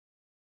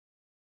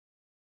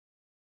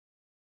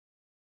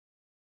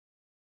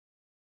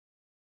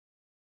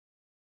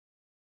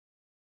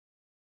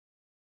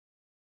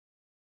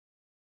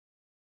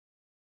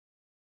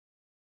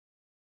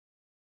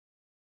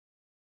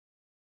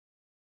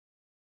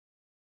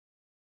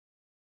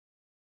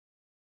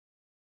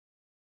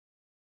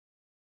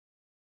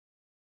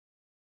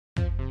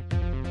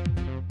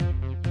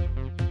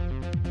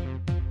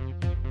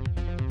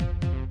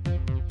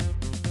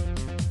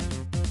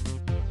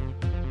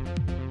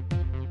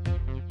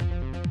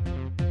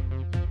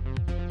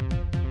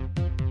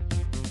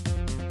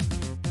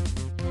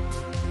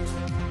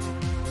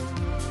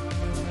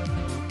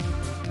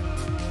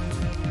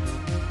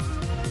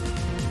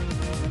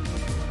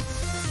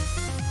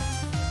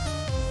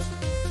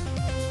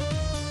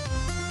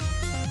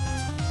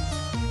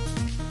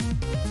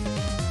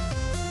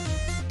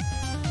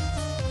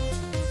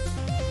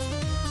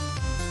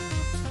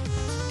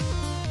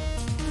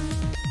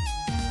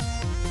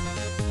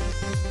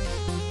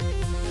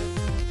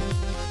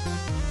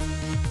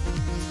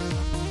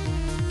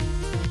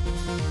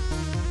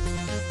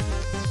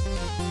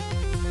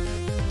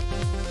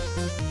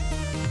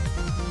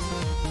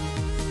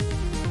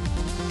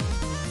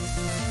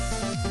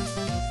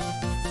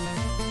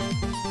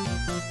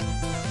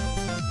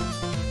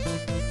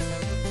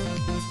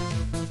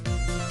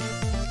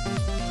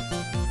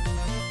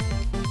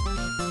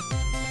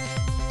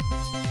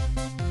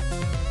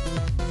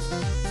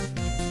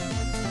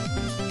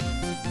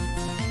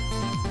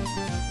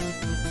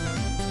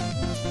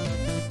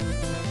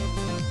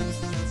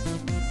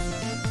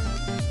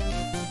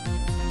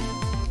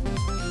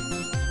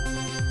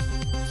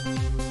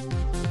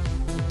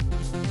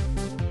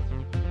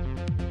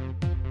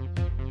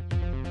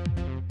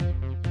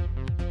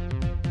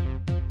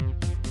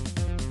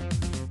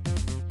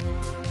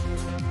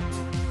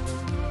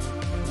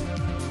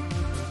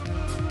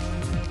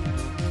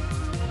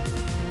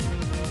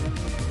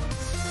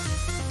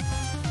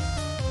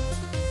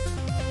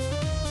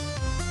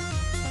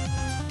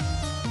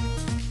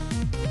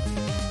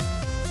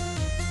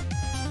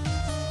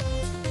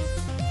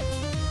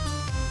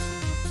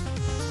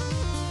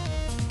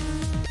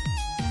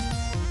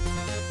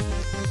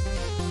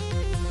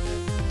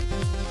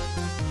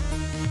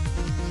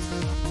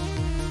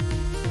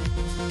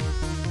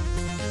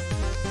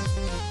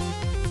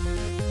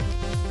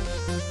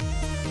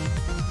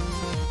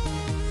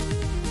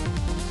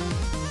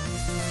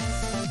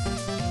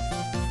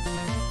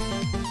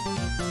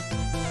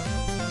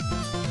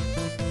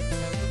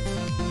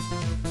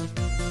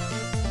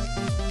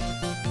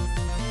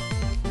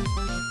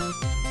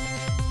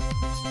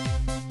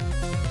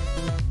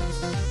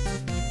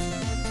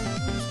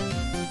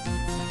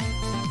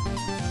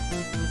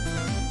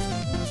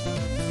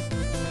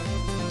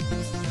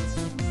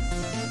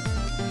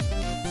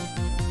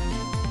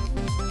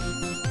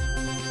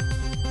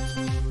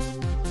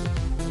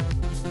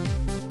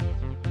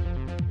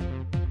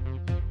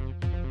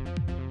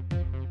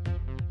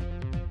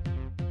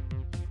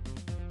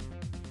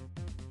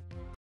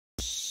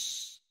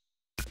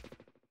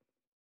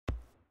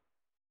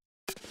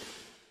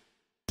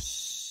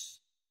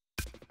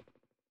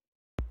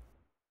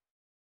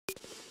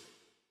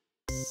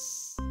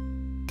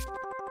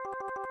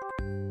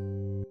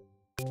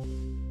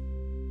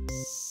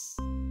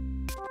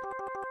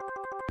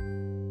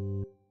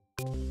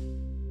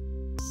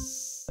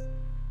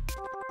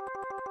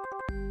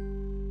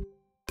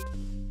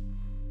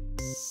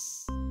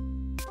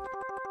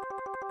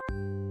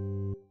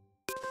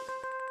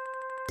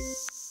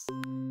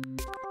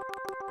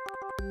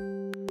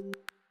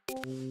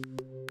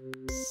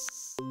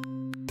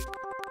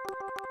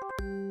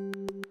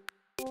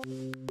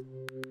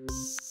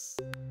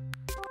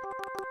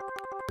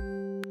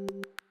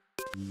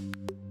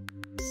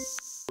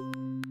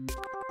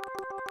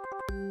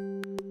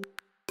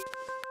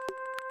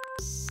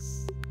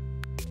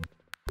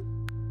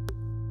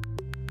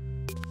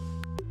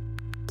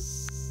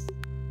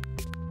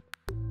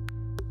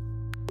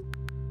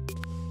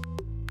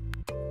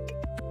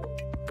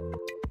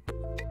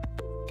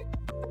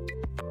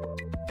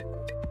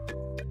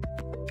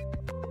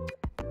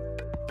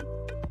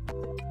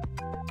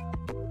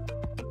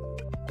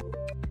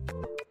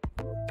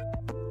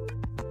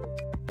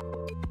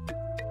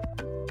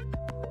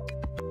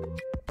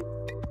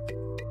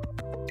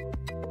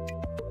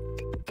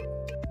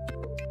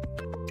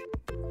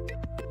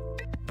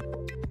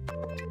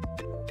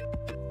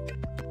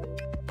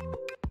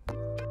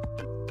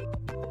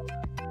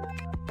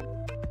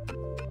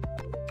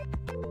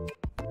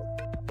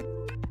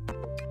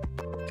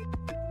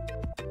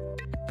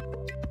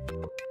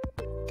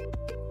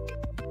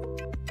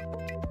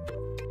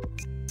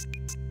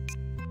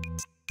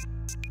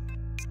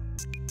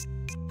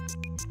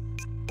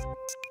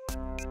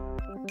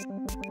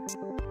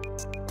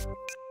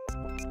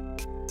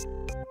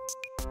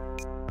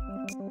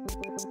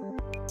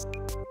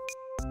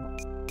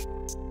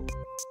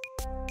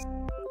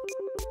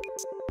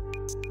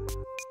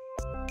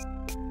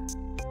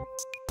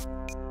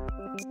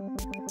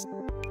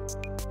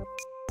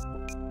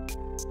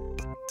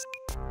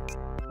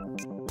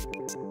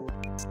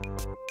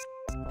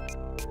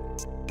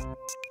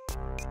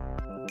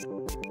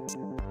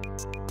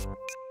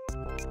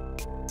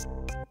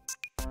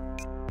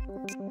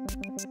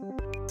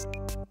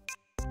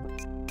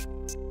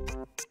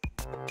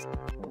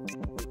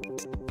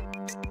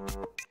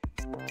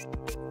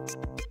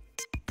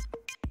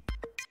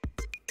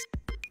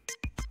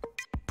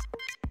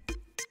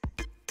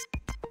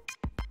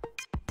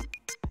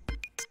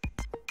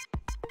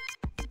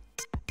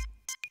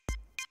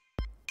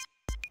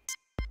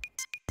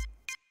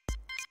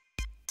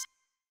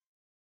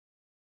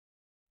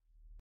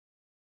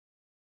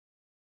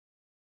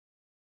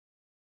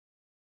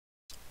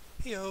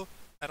Heyo!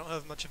 I don't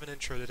have much of an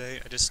intro today,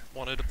 I just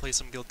wanted to play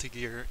some Guilty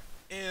Gear,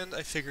 and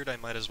I figured I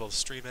might as well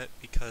stream it,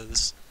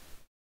 because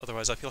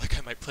otherwise I feel like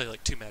I might play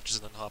like 2 matches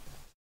and then hop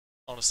off.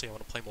 Honestly, I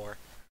want to play more.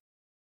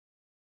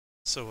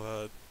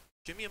 So,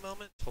 give me a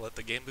moment to let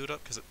the game boot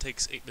up, because it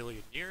takes 8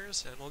 billion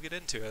years, and we'll get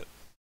into it.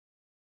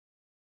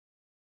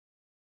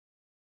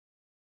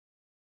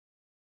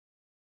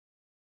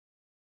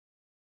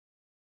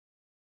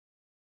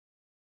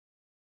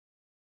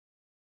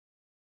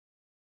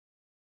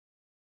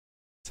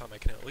 This time I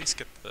can at least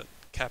get the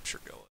capture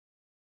going.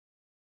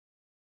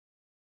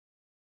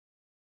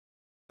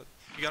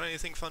 You got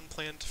anything fun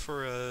planned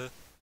for,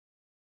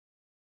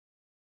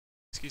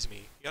 excuse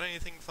me, you got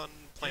anything fun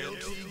planned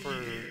for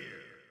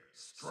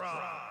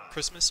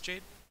Christmas,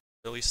 Jade?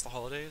 Or at least the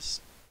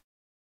holidays?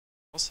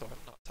 Also,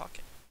 I'm not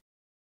talking.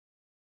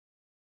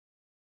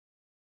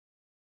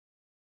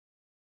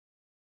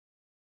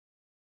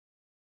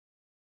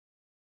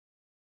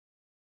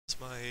 Is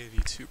my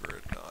VTuber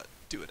not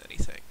doing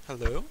anything?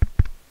 Hello?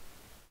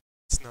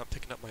 It's not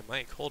picking up my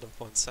mic. Hold up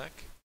 1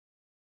 sec.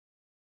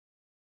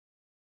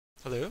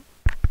 Hello?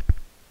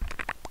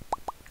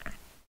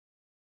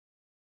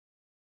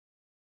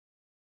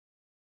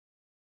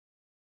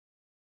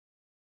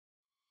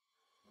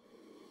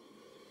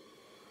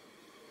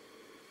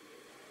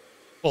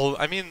 Well,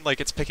 I mean, like,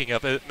 it's picking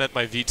up. It meant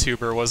my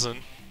VTuber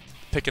wasn't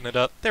picking it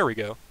up. There we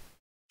go.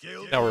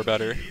 Now we're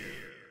better.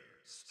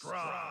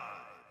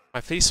 My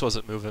face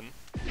wasn't moving.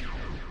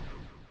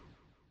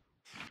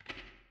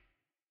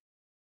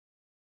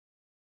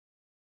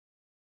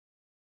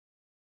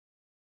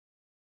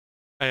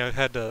 I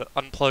had to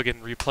unplug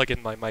and replug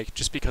in my mic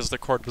just because the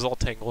cord was all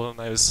tangled and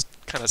I was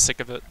kind of sick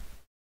of it.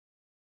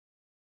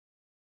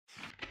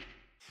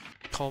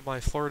 Called my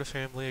Florida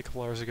family a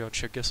couple hours ago and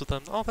shared gifts with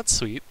them. Oh, that's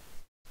sweet.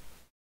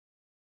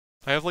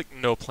 I have, like,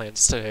 no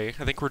plans today.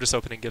 I think we're just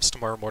opening gifts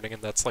tomorrow morning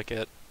and that's, like,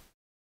 it.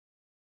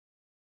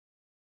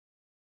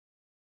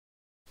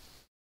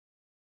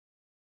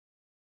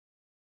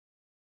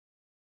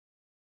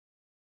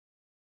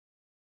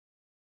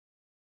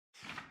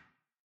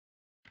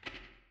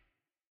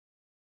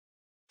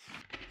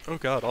 Oh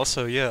god,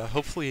 also, yeah,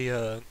 hopefully,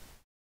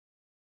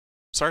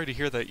 sorry to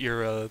hear that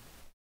your,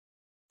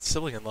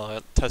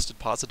 sibling-in-law tested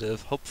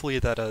positive. Hopefully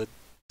that,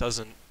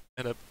 doesn't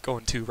end up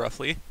going too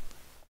roughly.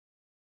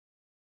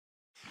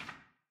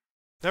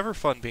 Never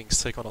fun being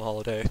sick on a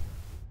holiday.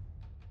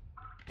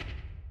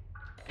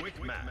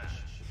 Quick match.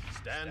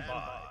 Stand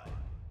by.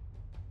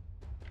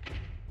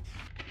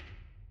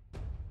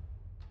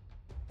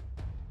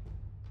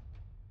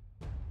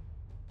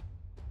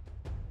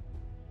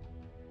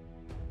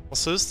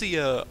 Also, is the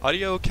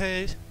audio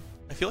okay?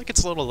 I feel like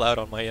it's a little loud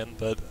on my end,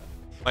 but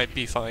might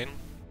be fine.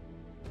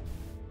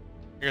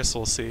 I guess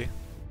we'll see.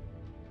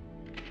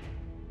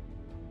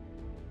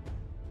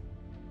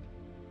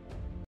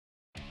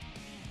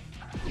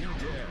 Who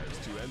dares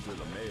to enter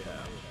the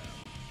mayhem?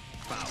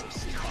 Faust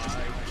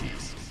 5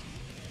 keys.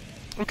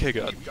 Okay,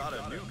 good. We've got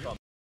a newcomer.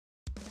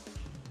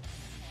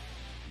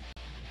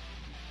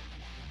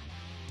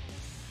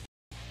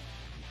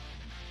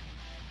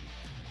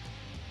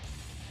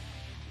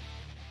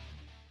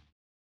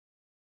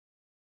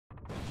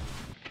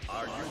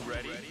 Are you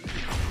ready?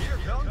 Here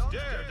comes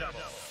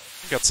Daredevil.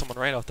 Got someone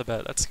right off the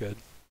bat, that's good.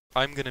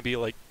 I'm gonna be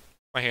like,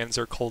 my hands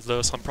are cold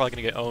though, so I'm probably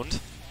gonna get owned.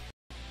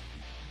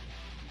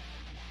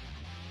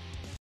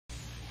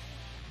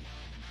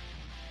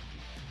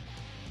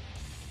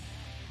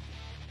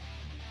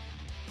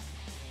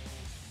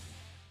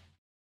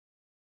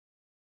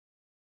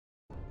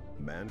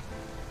 Man.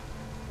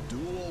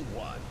 Duel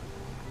 1.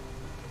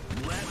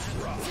 Let's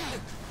rock.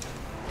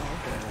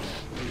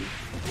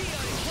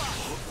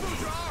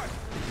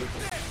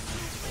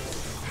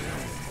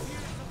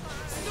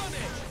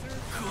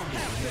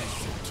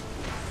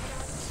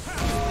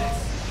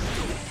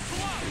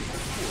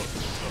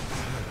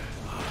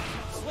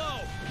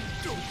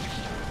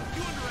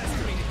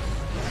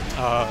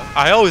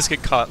 I always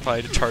get caught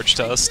by charge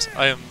dust.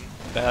 I am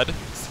bad.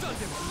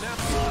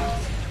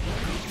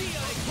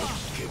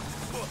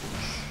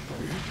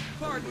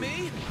 Pardon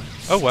me?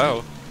 Oh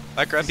wow,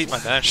 that grab beat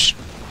my mesh.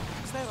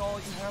 Is that all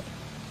you have?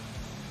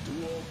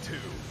 Duel 2.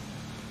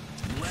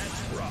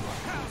 Let's rock.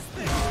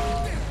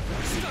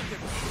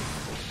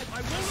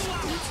 I won't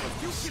allow it!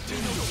 You give me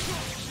no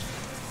choice!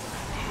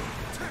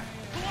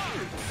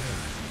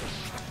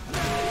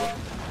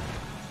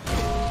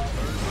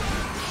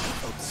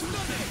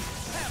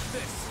 Have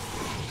this!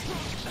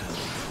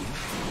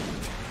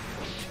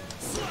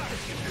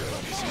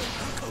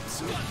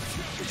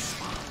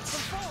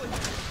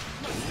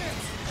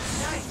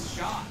 Nice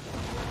shot!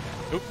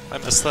 Oop, I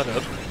messed that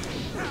up.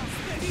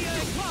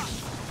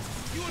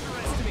 You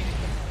underestimated me.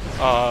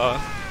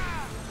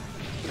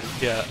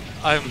 Yeah,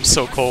 I'm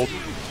so cold.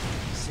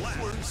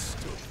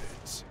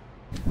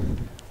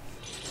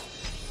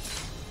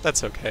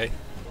 That's okay.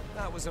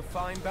 That was a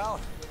fine bout.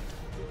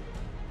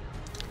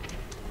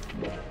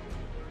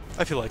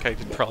 I feel like I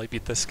could probably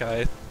beat this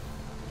guy.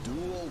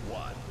 Duel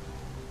 1.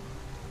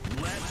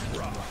 Let's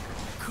rock.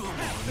 Come on,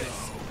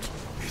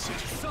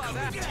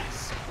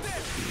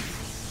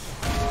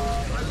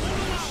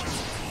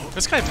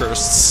 This guy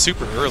bursts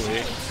super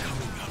early.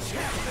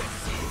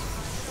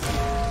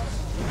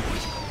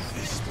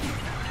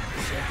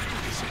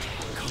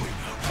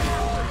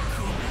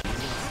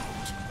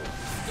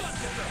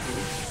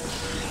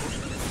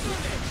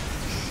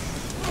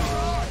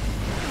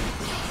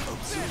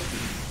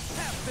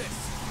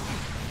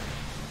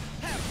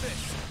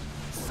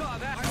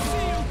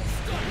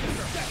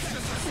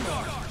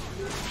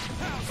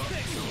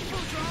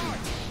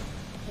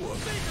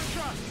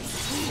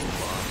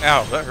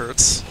 Ow, that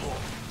hurts.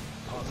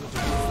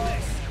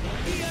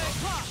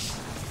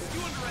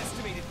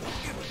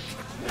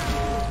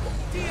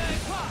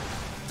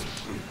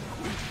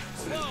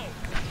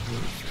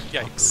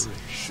 Yikes.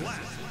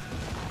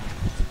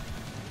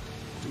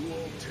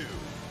 Duel 2.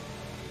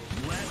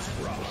 Let's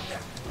rock.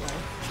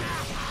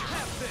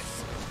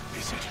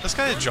 This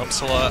guy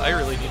jumps a lot. I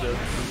really need to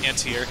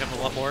anti-air him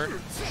a lot more.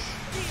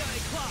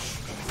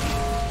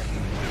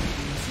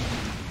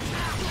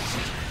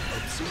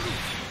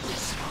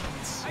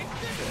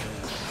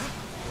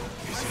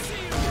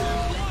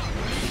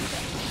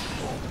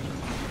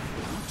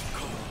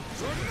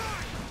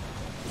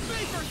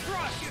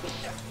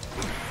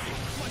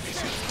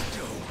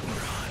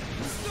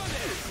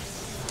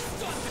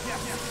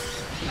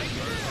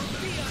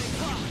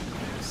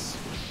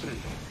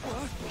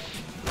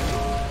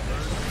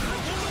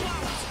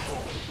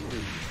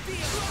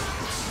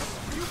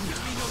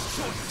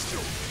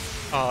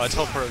 I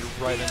teleported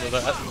right into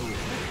that.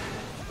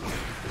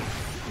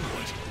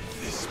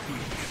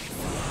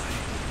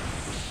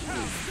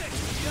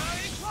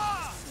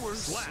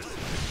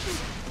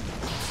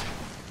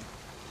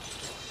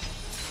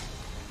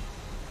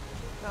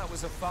 That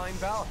was a fine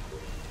bout.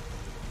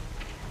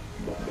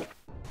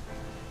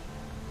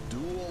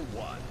 Duel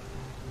 1.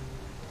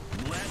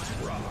 Let's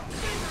rock.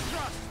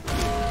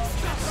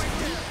 Stop right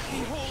there!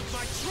 Behold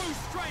my true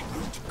strength!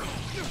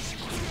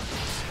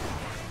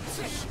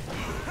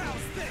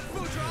 How's this?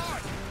 Fuja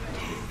art!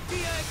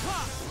 DA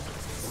clock!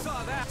 Saw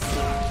that!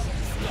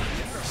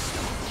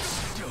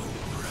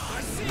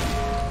 I see you!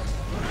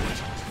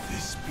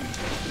 This beat.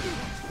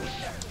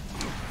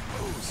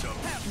 Who's up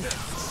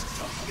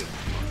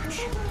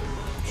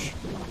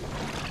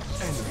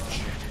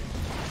energy.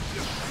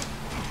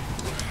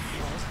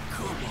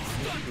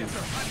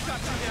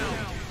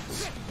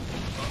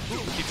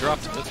 He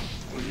dropped it.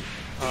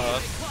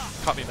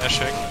 Caught me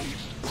meshing.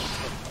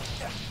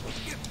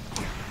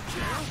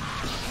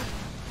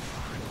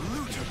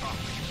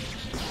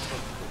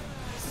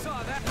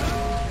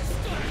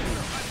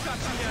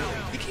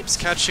 He keeps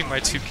catching my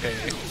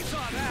 2K.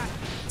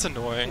 It's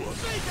annoying.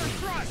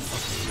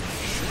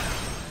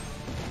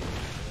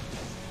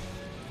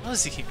 Why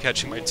does he keep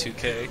catching my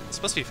 2K? It's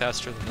supposed to be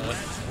faster than that.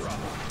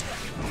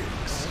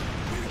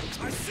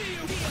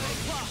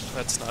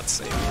 That's not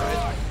safe,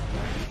 right?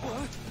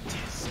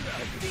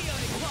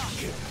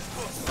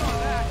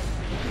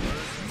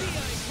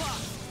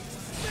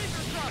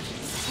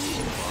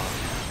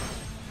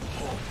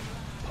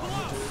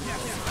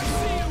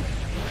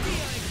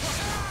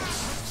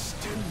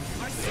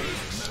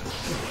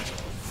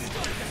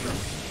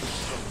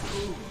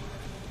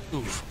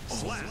 Oof.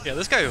 Yeah,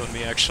 this guy owned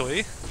me,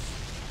 actually.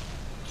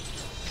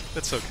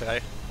 It's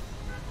okay.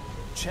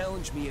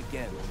 Challenge me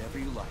again whenever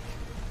you like.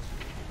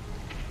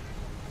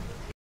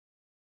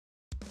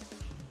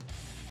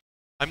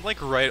 I'm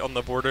like right on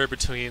the border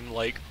between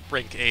like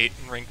rank 8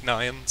 and rank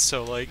 9,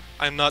 so like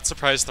I'm not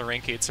surprised the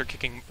rank 8s are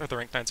kicking or the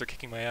rank 9s are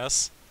kicking my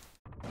ass.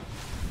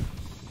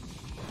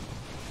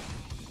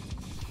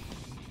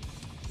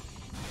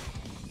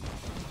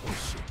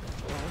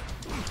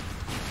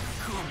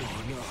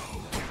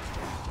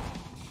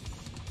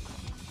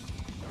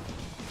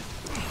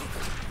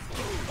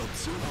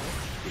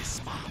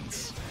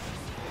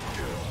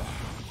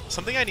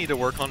 Something I need to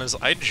work on is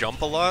I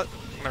jump a lot,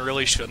 and I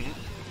really shouldn't,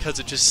 because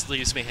it just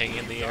leaves me hanging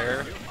in the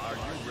air.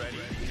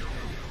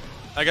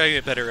 I gotta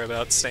get better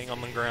about staying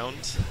on the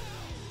ground,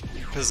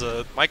 because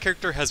my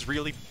character has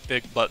really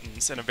big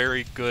buttons and a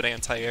very good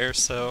anti-air,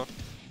 so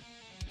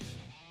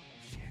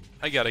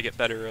I gotta get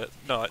better at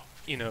not,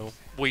 you know,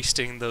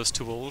 wasting those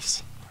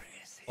tools.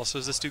 Also,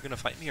 is this dude gonna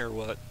fight me or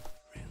what?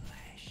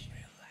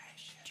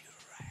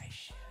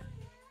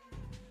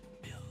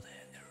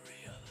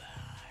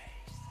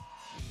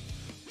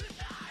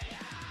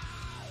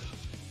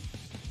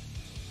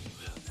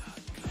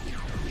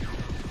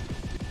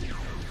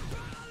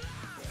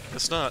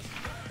 It's not.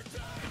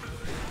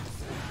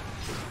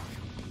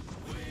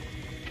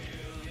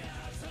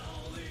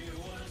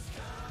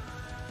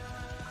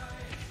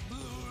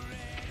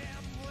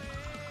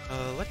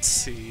 Let's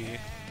see.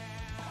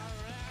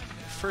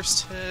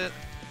 First hit.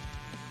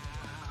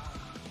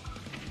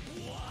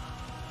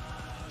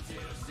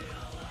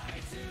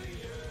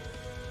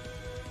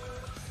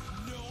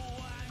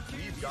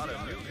 We've got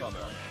a newcomer.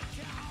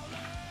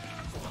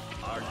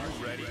 Are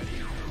you ready?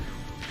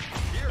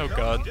 Oh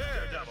god.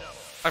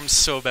 I'm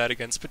so bad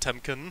against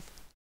Potemkin.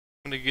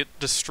 I'm gonna get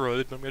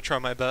destroyed, but I'm gonna try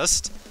my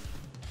best.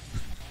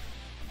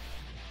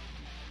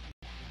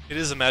 It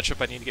is a matchup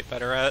I need to get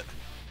better at.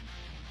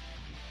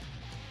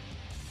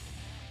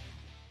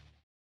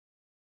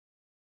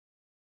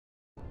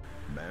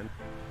 Man.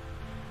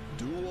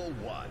 Duel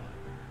 1.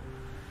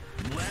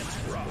 Let's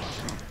rock.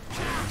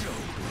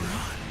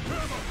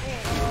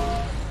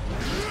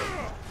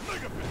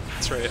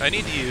 That's right, I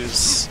need to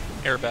use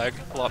airbag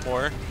a lot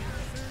more.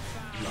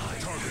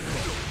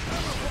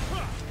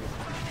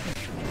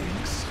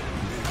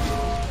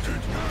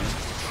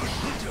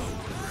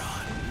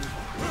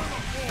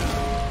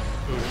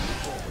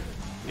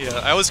 Yeah,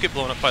 I always get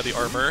blown up by the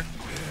armor.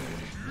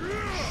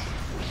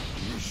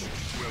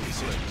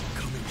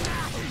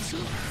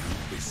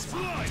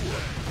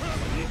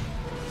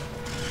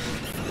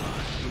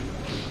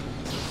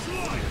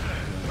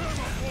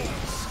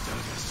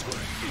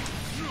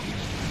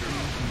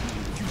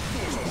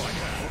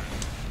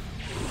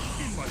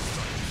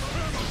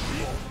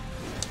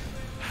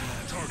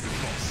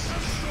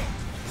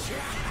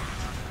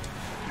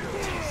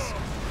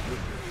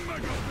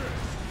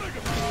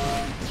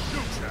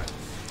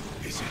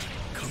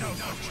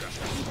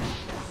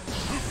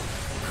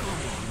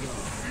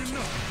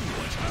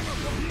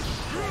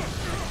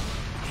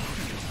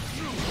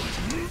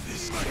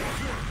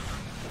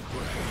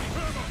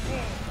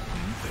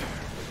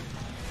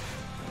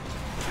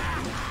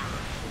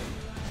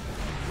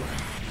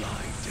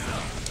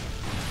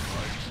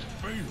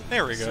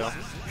 There we go.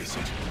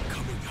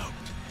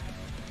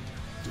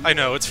 I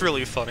know, it's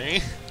really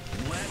funny.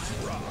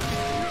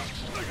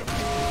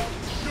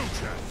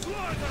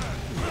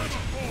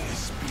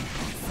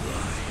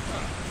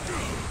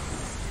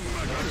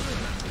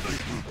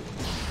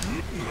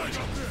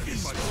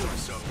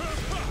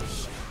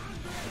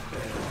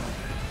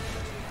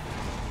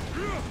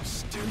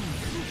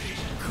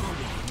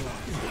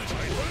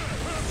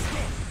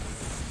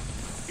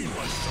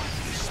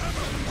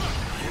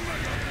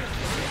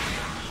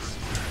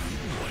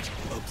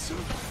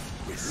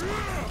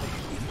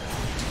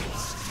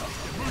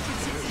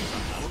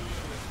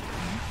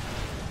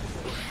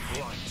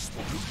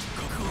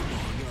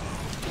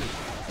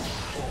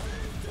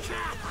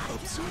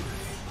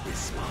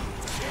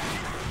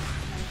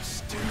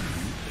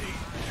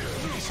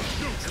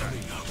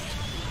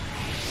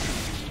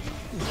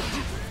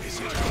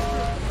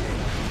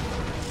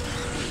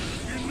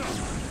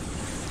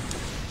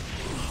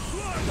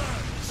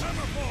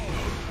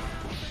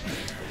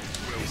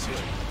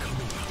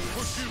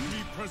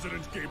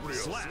 President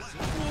Gabriel.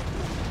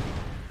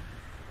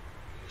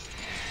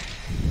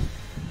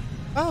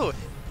 Oh,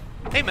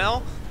 hey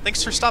Mel,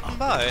 thanks for stopping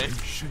by.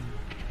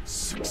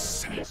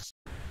 Success.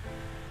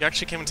 You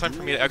actually came in time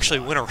for me to actually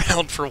win a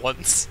round for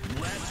once.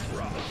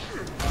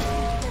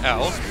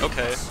 Ow,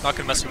 okay, not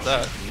gonna mess with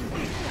that.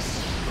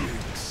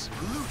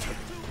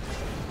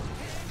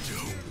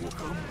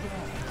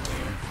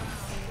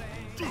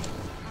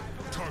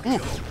 Ooh,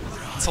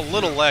 it's a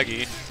little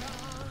laggy.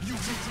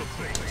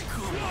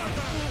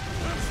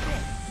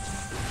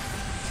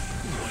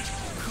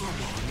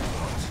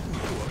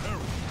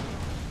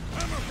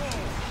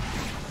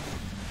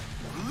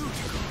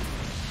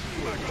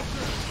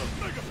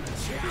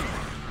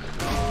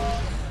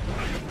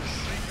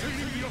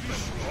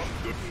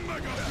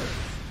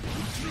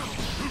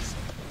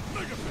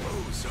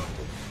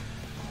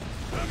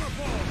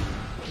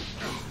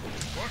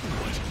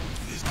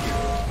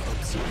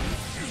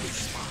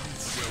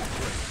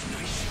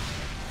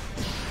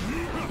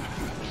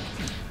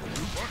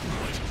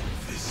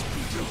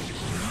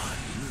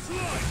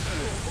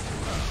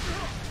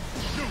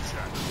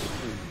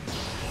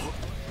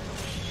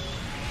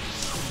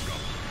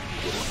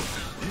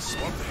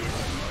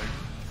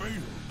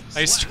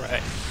 Nice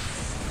try.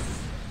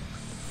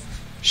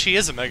 She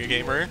is a mega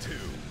gamer.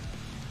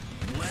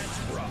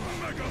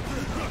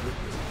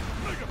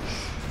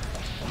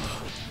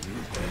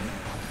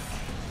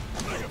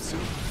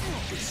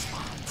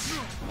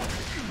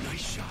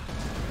 Nice shot.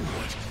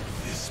 What could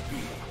this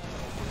be?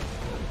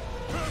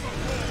 Come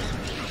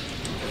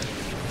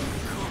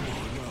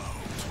on out.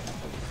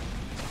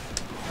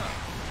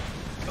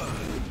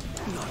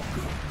 Not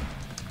good.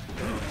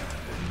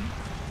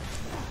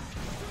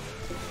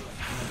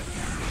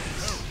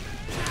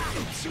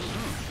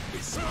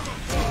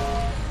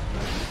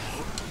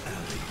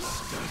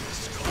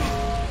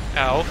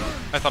 Ow.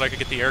 I thought I could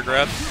get the air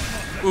grab.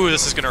 Ooh,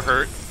 this is gonna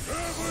hurt.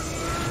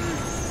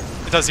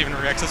 It doesn't even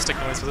react to stick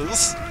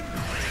noises.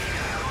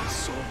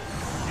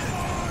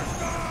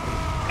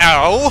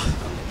 Ow!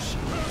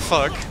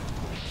 Fuck.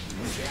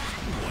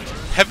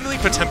 Heavenly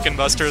Potemkin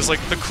Buster is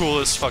like the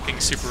coolest fucking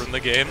super in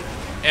the game,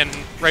 and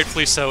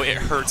rightfully so, it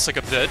hurts like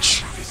a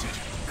bitch.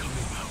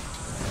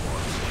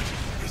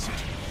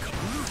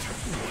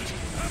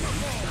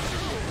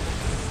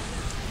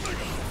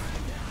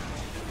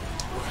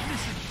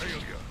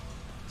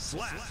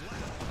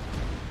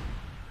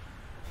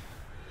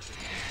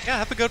 Yeah,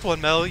 have a good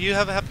one, Mel. You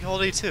have a happy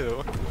holiday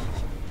too.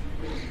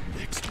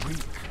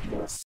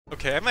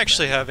 Okay, I'm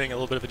actually having a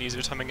little bit of an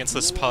easier time against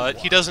this pot.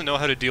 He doesn't know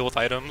how to deal with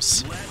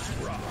items.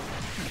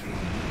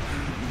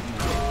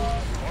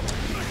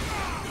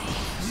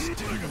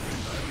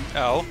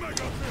 Ow.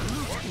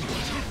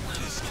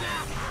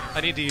 I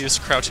need to use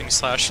crouching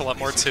slash a lot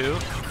more too.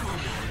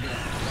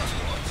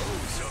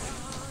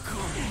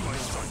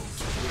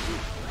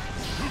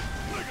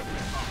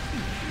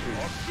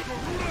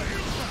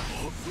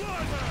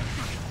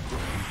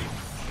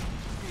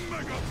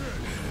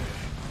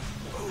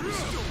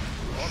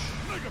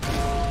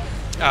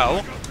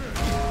 Ow.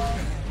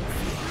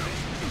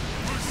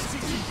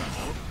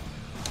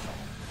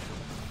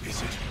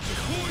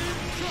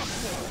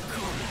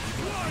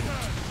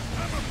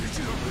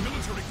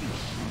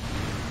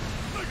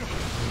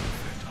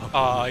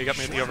 Aw, you got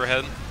me with the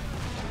overhead.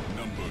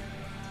 Number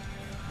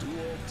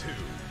Duel 2.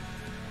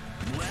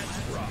 Let's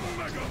rock.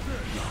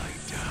 Lie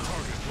down.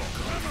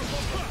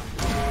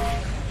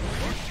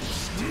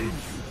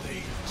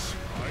 Stimulate.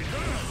 I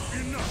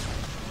have enough.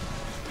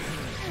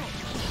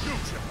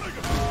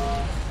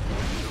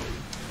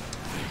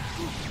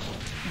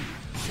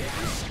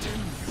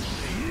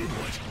 Stimulate.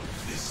 What will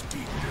this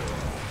be?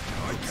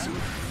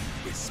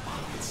 Observe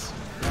response.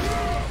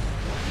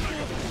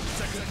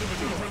 Second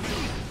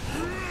division.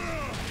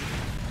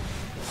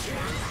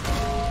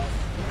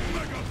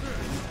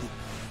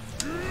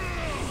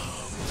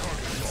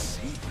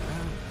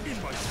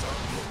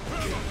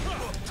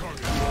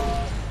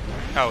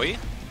 Owie.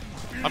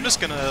 I'm just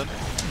gonna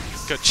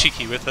go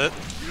cheeky with it.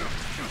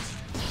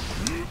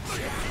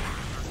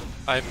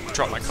 I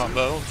dropped my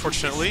combo,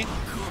 unfortunately.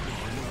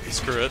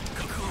 Screw it.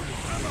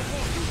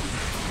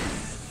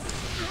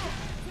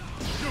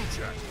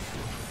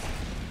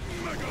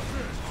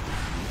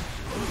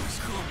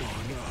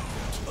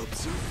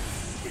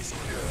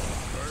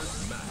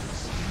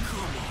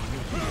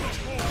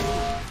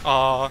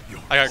 Aw,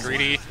 I got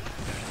greedy.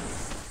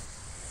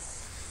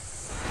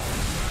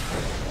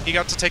 He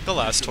got to take the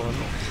last one.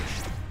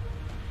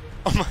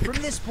 Oh my god.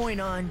 From this point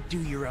on, do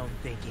your own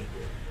thinking.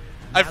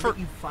 I Now that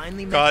you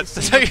finally met forgot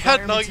the that same I had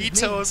requirements as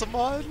Nagito me, as a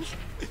mod.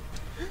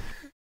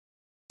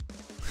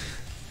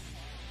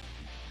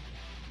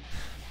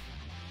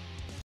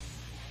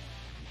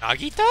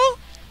 Nagito?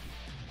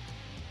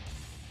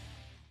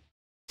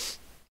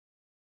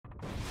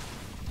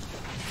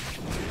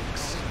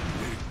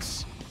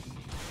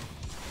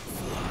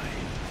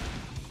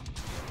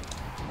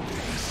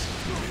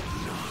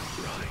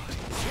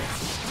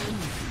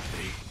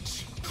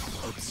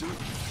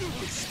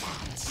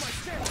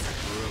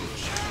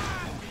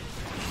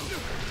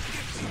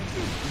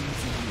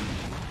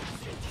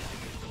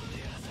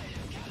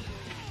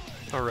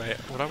 Alright,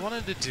 what I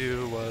wanted to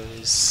do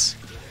was...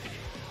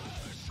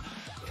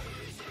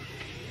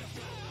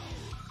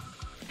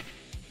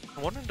 I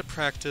wanted to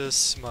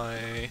practice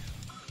my...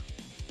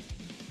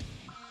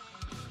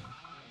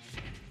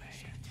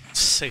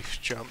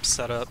 safe jump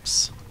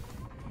setups.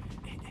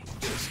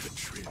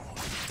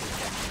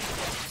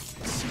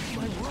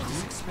 my world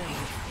is expanding.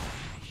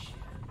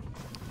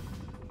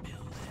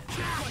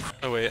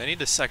 Oh wait, I need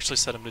to actually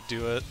set him to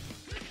do it.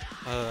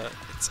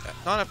 It's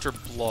not after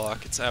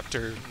block, it's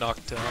after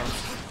knockdown.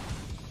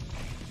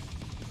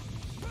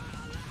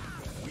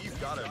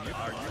 We've got him.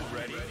 Are you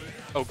ready?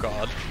 Oh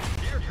god.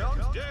 Here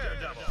comes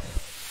Daredevil.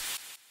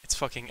 It's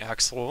fucking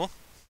Axel.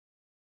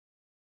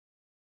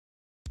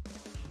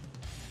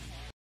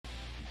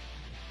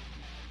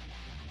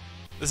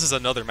 This is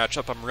another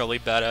matchup I'm really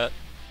bad at.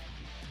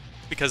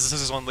 Because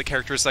this is one of the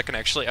characters that can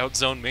actually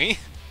outzone me.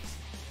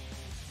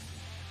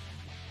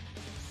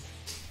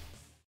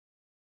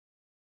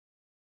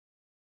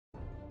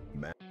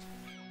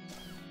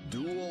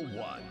 Duel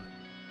 1.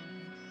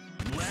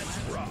 Let's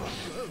rock.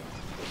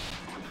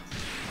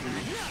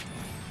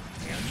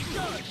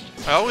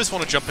 I always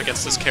want to jump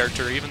against this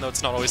character, even though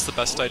it's not always the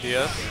best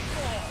idea.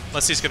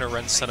 Unless he's gonna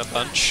Ren send a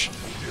punch.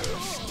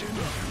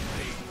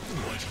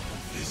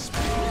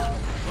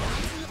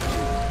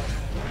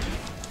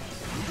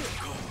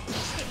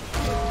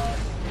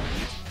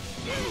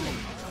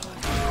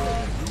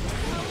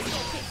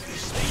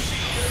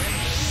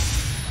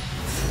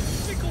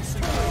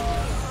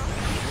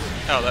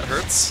 Oh, that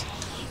hurts.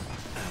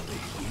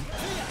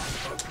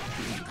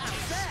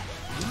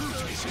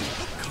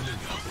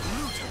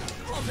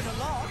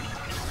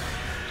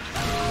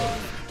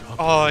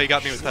 Oh, he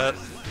got me with that.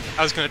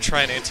 I was gonna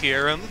try and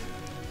anti-air him.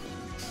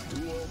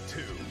 Duel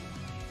 2.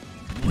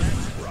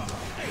 Let's rock.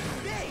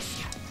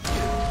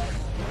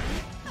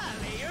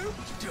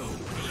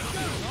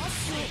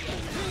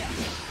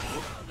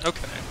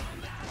 Okay.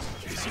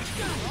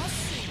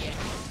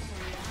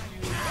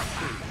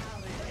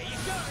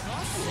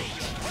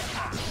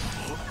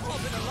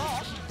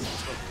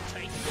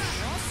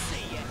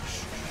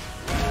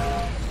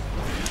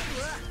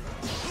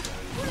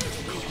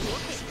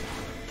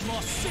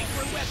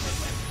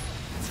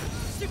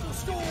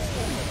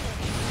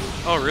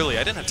 Oh really?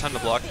 I didn't have time to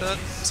block that?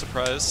 I'm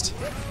surprised.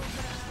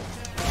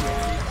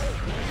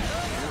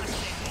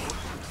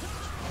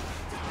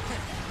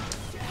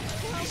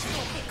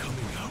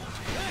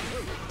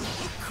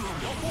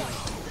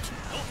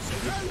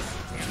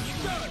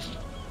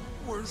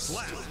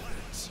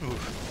 Ooh.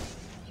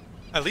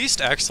 At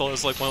least Axel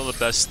is like one of the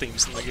best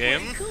themes in the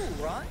game.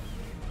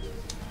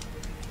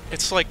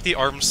 It's like the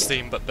ARMS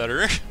theme, but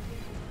better.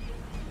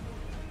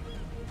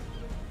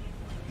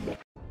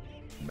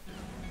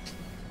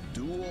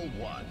 Battle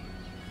 1.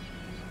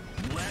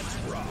 Let's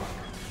rock.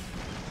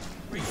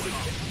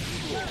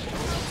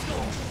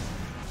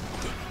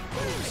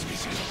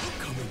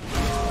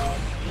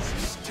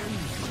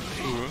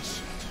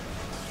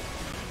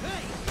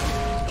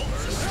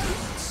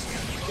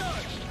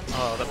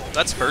 Oh,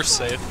 that's burst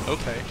save.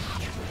 Okay.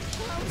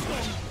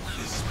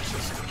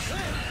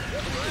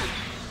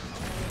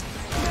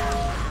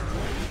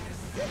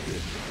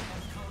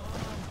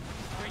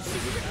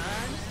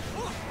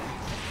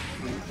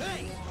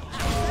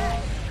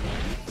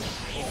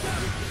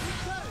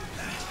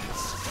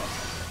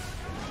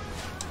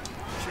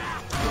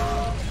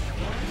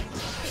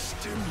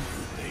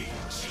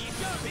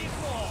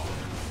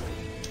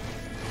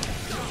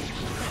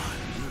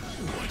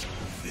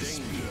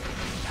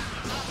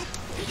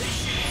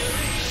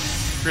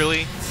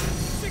 Really?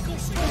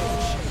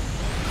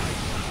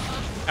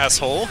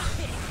 Asshole.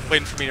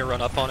 Waiting for me to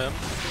run up on him.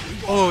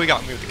 Oh, he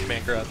got me with the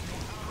command grab.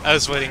 I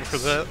was waiting for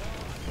that.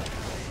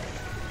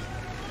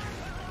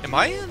 Am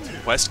I in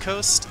West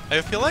Coast? I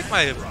feel like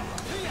my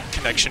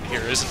connection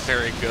here isn't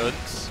very good.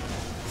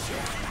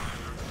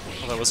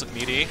 Well, that wasn't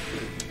meaty.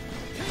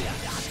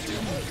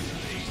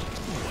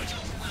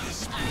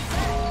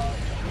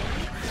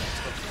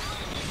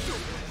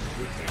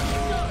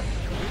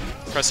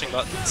 Pressing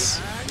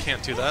buttons.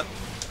 Can't do that.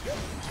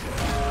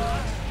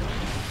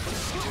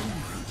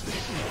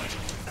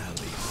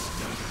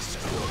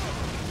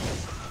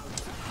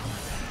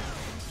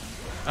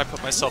 I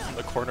put myself in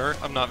the corner.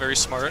 I'm not very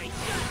smart.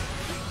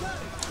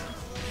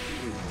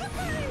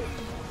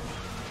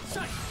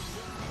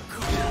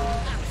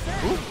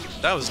 Ooh,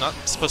 that was not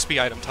supposed to be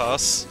item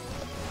toss.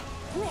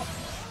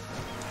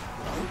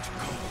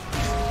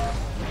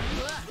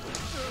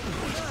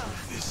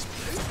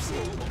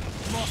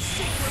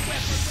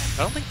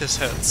 I don't think this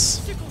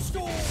hits.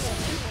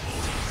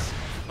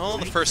 Oh,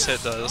 the first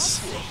hit does.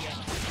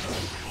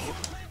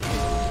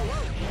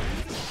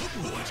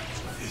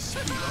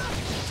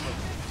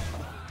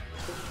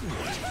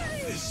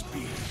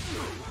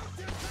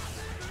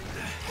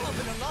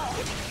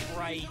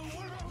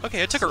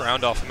 Okay, I took a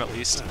round off him at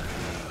least.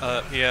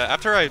 Yeah,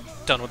 after I'm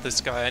done with this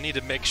guy, I need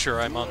to make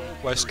sure I'm on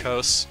West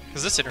Coast,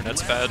 because this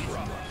internet's bad.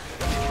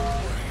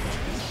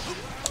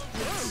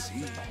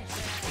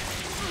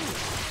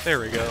 There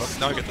we go.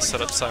 Now I get the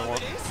setups I want.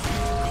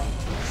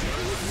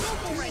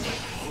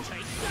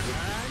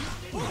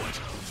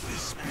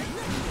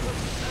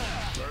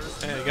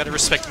 Hey, you gotta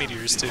respect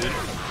meteors, dude.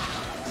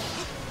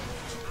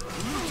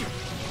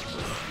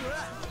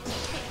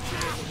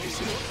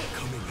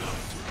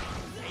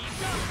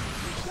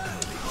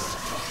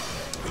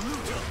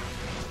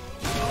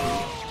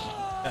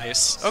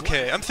 Nice.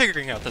 Okay, I'm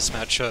figuring out this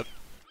matchup.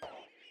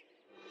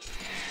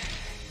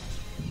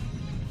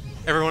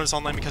 Everyone is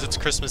online because it's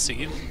Christmas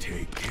Eve.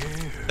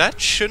 That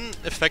shouldn't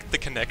affect the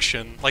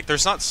connection. Like,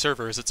 there's not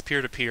servers, it's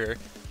peer-to-peer.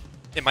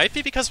 It might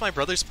be because my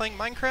brother's playing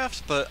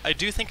Minecraft, but I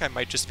do think I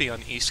might just be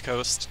on East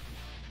Coast.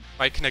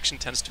 My connection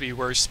tends to be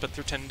worse, but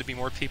there tend to be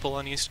more people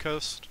on East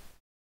Coast.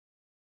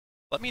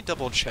 Let me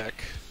double check.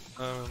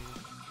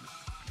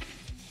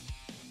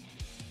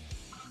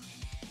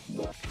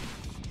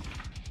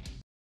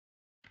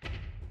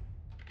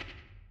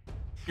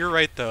 You're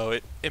right though,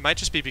 it might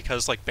just be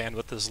because like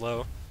bandwidth is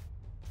low.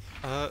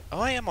 Oh,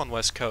 I am on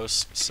West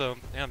Coast, so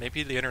yeah,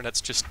 maybe the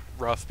internet's just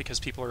rough because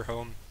people are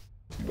home.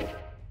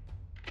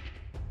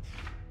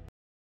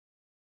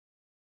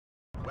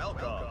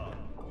 Welcome.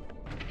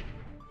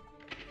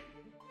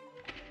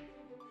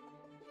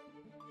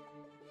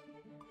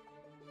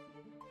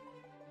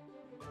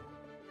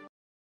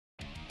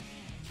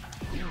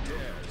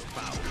 There's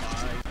about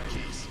 5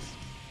 cases.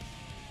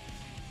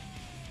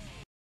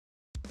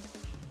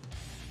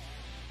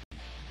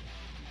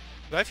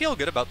 I feel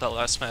good about that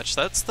last match.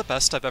 That's the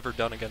best I've ever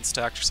done against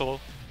Axel,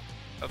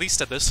 at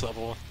least at this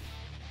level.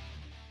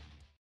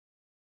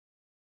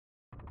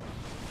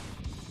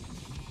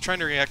 Trying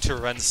to react to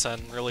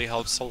Rensen really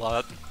helps a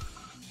lot.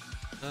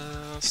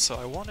 So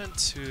I wanted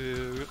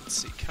to, let's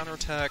see,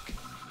 counterattack.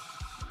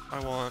 I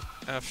want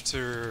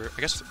after,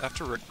 I guess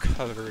after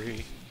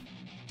recovery.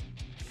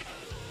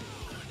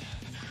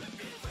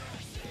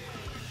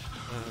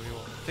 We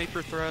want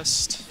Vapor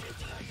Thrust.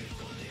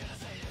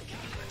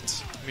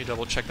 Let me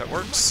double check that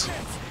works.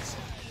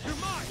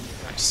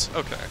 Nice,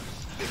 okay.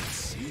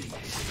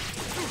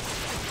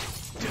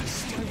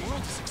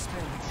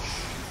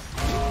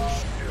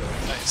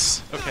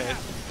 Nice, okay.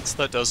 So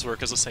that does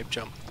work as a safe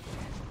jump.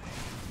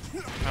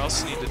 I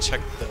also need to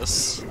check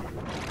this.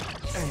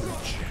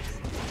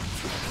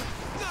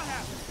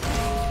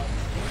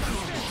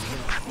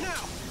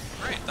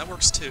 Right, that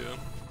works too.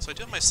 So I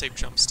do have my safe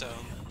jumps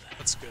down.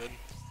 That's good.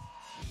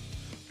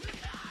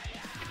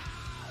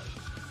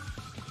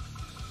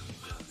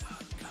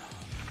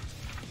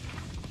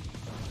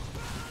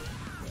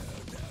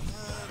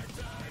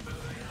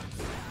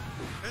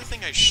 Another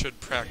thing I should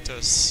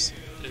practice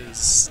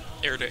is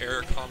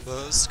air-to-air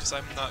combos, because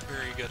I'm not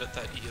very good at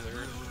that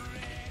either.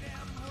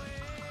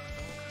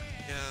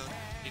 Yeah,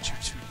 need you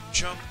to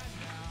jump.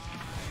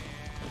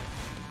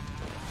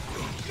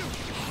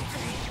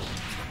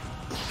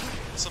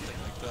 So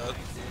that.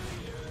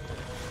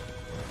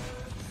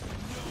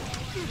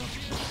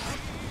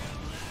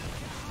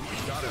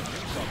 Got a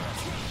newcomer.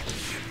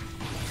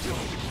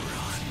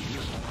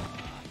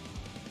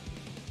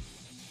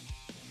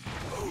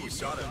 He's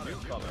got a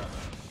newcomer.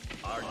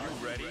 Are you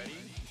ready?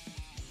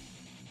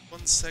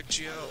 One sec,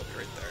 Gio. I'll be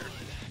right there.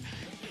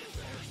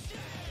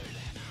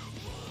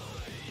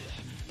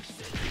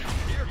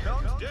 Here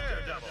comes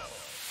Daredevil.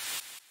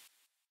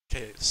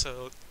 Okay,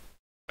 so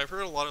I've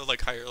heard a lot of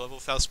like higher level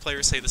Faust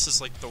players say this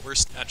is like the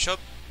worst matchup.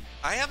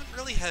 I haven't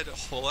really had a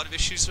whole lot of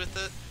issues with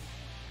it,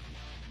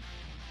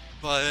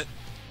 but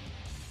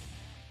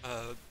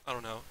I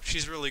don't know.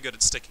 She's really good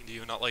at sticking to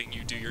you and not letting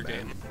you do your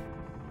game.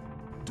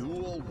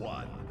 Duel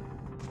 1.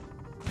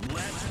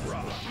 Let's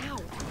rock. Ow.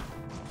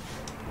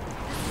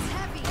 This is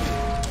heavy.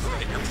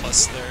 Right, your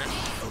plus there.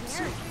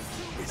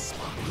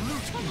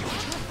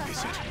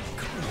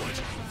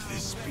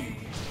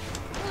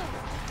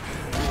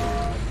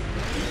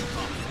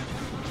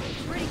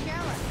 Pretty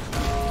careless.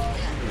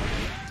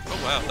 Oh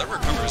wow, that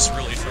recovers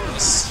really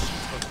fast.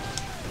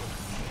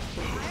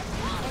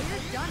 Oh,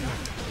 you're done.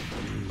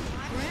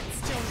 Grant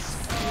stillness.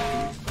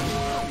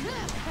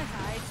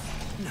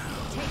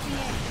 Taking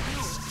it.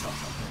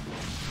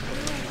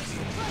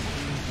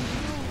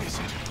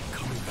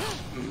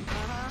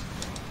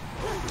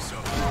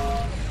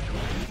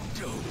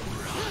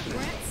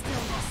 Grant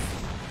stillness.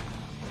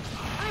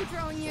 I'm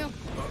throwing you.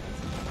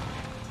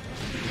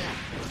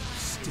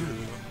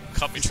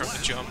 Caught me trying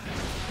to jump.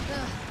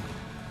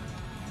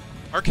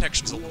 Our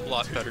connection's a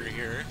lot better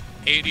here.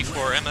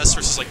 84 MS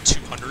versus like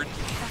 200. You're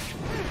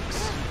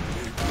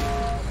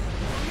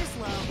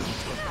slow.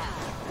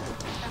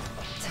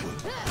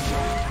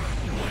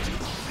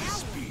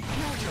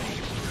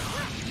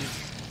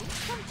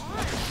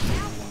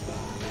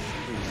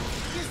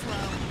 You're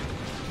slow.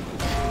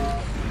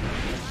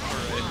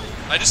 Alright.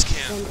 I just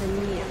can't.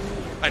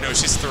 I know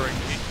she's throwing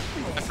me.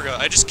 I forgot.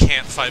 I just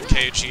can't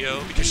 5k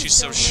Geo because she's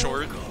so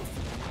short.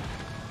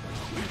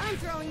 I'm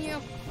throwing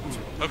you.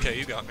 Okay,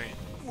 you got me.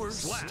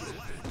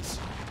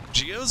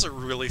 Geo's a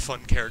really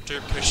fun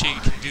character because she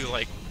can do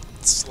like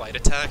slide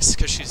attacks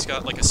because she's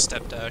got like a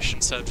step dash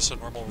instead of just a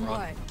normal run.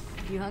 What?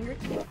 You hungry?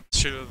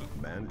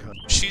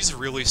 She's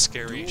really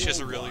scary. She has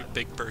a really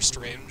big burst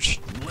range.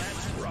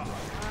 Let's rock.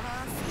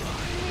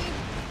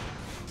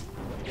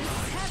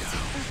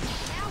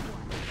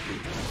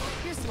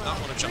 You're slow. Not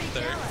want to jump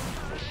there.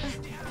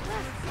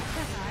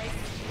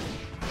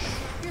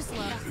 You're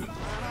slow.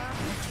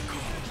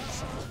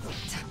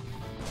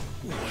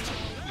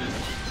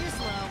 You're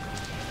slow.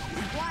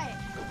 Quiet.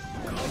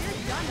 Oh,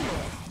 you're done.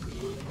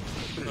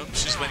 Oh,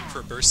 she's waiting for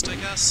a burst, I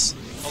guess.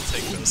 I'll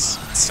take this.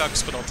 It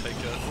sucks, but I'll take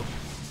it.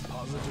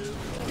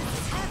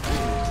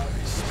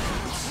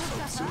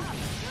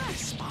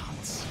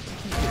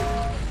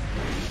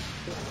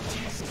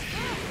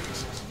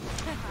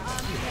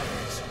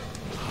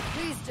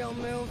 Please don't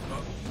move.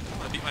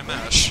 I beat my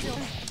mash. Sorry.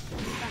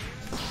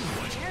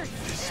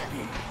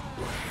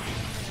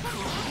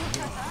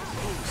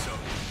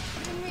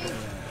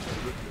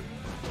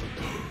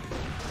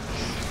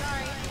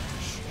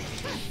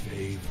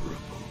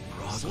 Favorable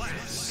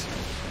progress.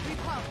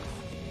 Repulse.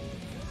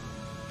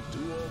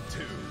 Duel 2.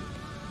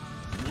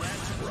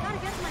 Let's rock. Gotta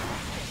get my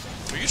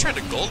Are you trying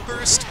to gold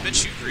burst?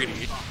 Bitch, you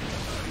greedy.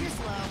 You're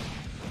slow.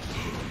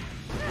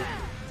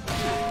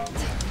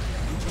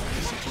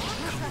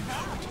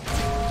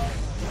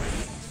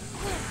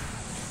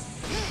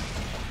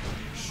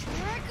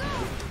 Here I go.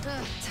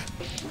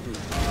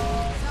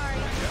 Sorry.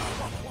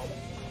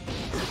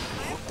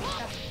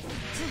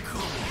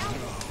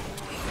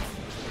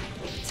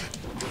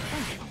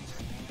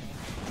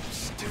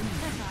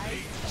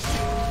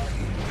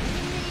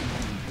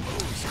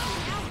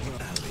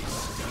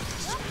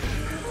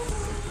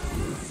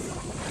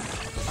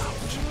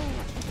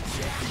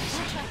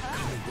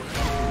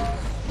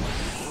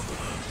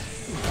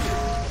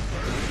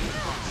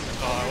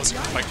 Oh, I wasn't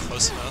quite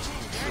close enough.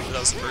 That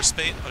was the burst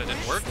bait, but it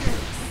didn't work.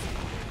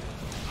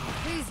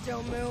 Please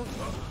don't move.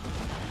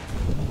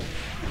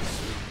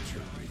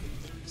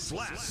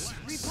 Slash.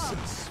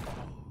 Repulse.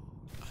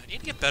 I need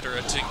to get better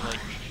at doing like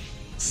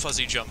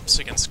fuzzy jumps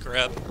against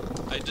grab.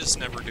 I just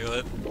never do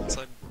it, because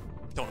I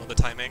don't know the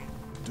timing.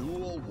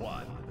 Duel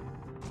 1.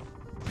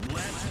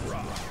 Let's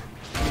rock.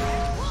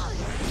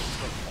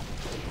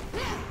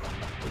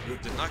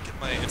 Did not get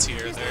my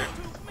anti-air there.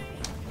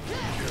 I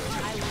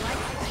like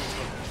it.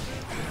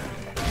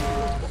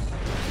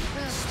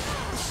 You're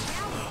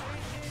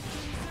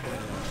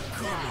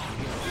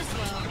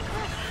slow.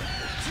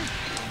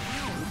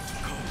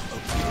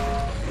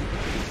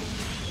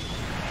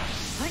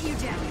 Hunt you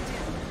down.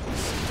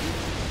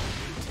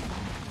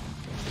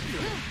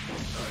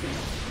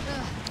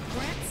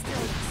 Grant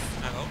stillness.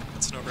 Oh,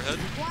 that's an overhead.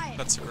 Quiet.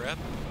 That's a grab.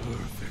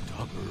 Perfect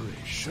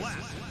operation.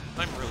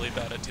 I'm really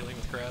bad at dealing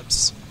with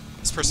grabs.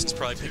 This person's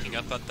probably picking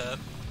up at that.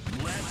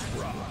 Let's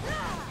rock.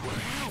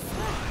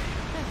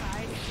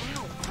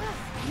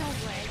 No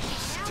way.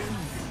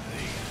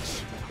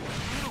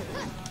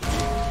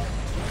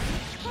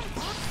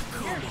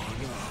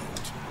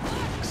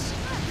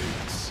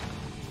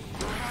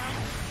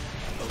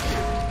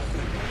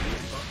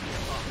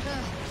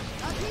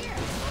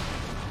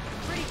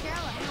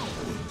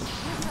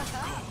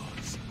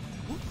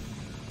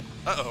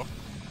 Uh-oh.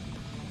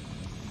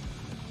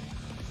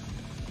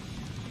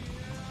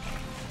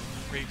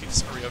 Are we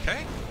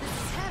okay?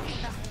 Heavy.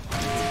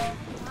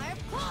 My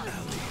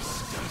apologies.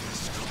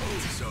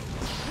 Sorry.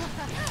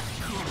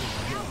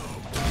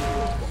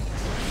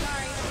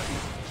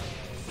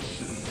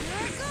 Here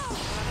I go.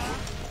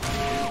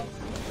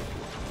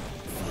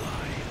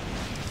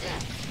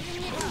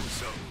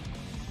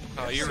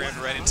 Oh, you ran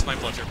right into my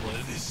bludger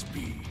blade.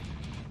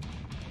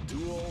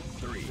 Duel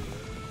 3.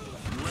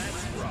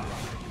 Let's rock.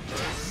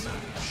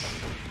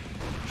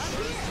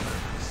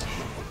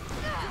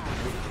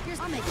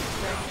 I'll make it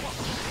quick.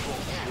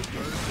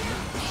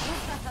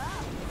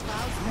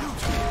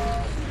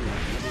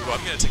 Ooh,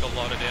 I'm gonna take a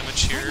lot of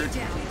damage here.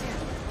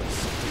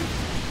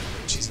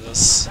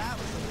 Jesus. That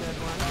was a good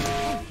one.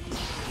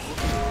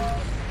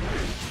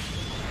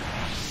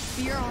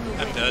 Fear on the way.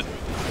 I'm dead.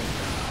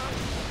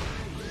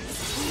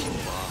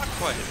 Not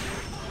quite.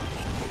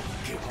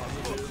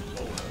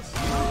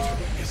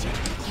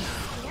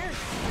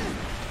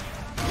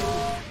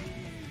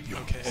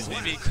 Okay,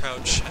 maybe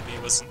crouch heavy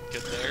wasn't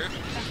good there.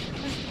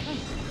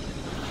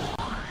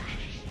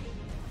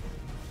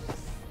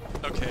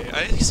 Okay,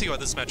 I see why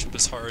this matchup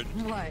is hard.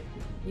 What?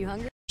 You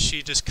hungry?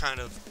 She just kind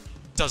of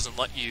doesn't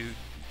let you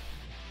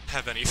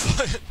have any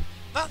fun.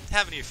 Not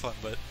have any fun,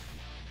 but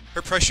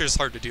her pressure is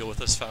hard to deal with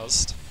this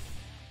Faust.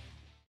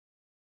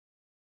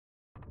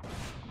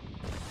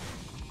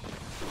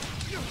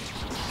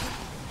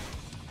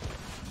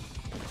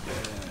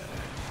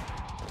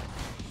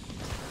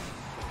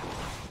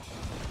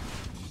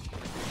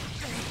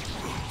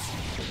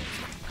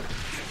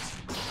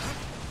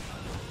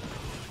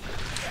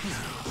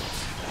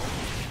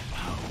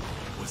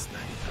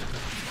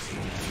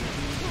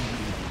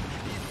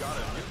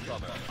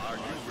 Are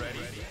you ready?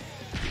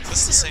 Is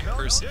this the same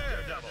person? I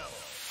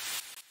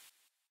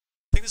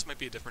think this might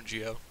be a different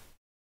Geo.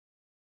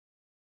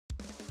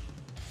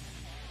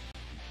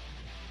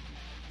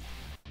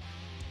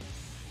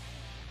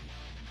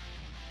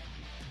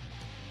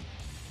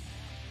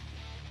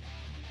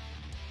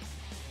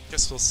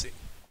 Guess we'll see.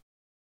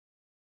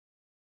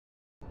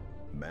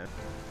 Man.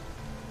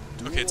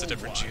 Okay, it's a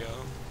different Geo.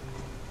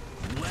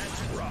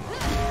 Let's rock.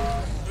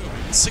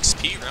 Ooh,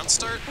 6P round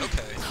start?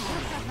 Okay.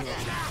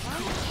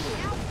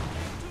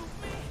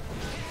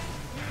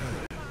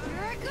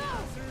 Here I go.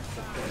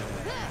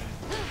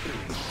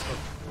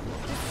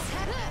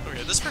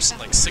 Okay, this person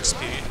like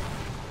 6P.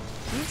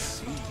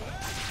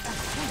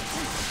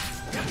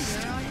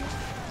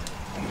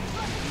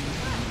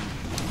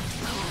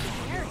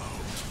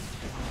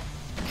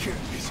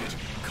 Is it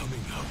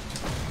coming out?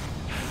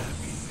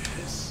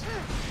 Happiness.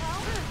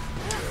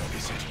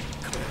 Is it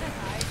coming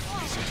out?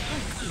 Is it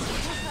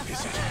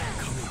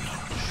coming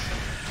out?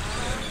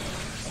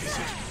 Is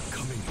it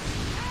coming out?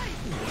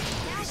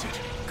 What is it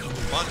coming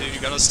out? Come on, dude,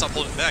 you gotta stop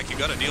holding back. You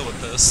gotta deal with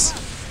this.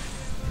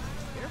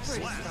 You're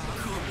pretty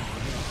strong.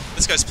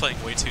 This guy's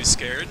playing way too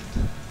scared.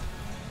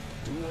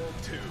 Duel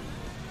 2.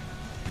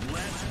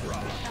 Let's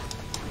rock.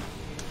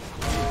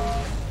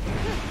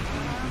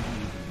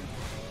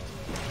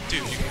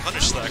 Dude, you can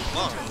punish that, come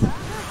on.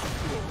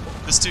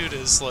 This dude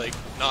is, like,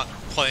 not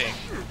playing.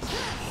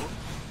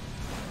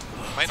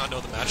 Might not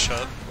know the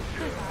matchup.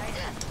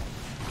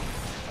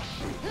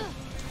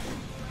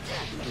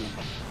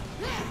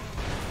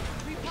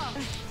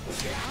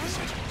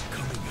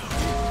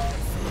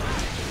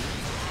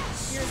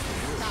 Here's the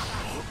stop.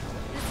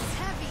 This is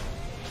heavy.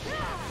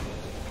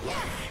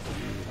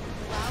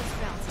 Clouds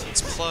bouncing.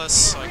 It's plus,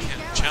 so I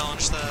can't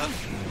challenge that.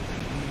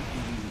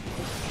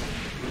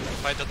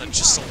 If I'd done that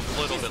just a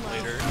little bit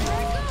later.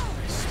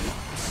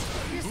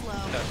 You're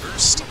slow. That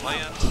burst on my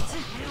end.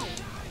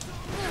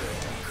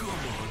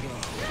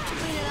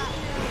 Clean it up.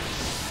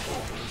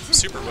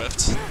 Super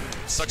whiffed.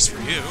 Sucks for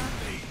you. Here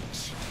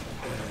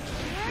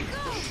I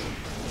go.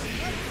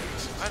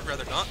 I'd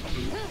rather not.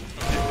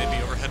 Okay,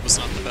 maybe overhead was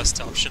not the best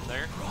option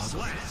there.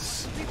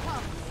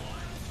 Repump.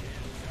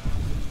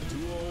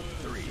 Duel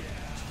 3.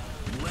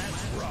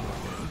 Let's rock.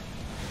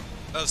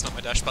 That was not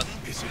my dash button.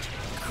 Is it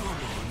come on out?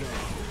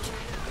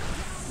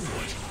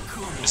 What?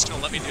 Come on. Just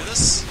gonna let me do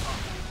this?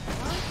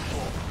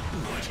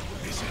 What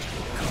is it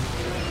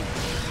coming out?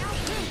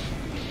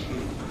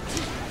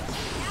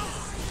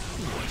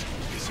 What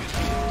is it?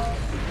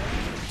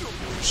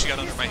 She got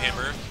under my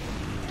hammer.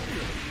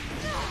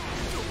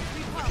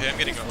 Okay, I'm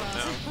getting owned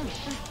now.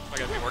 I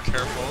gotta be more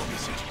careful. Ooh,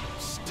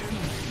 come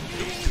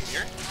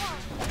here.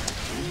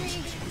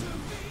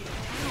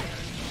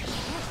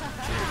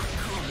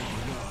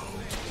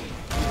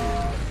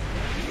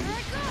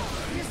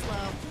 You're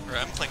slow.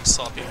 Alright, I'm playing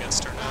sloppy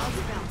against her now. Clouds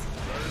bouncing.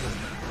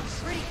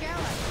 Pretty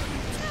careless.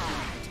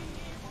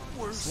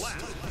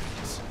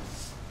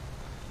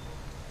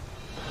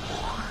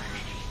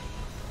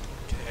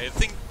 Okay, I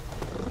think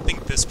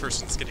this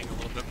person's getting a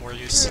little bit more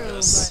used to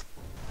this.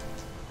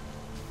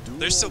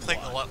 They're still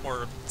playing a lot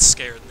more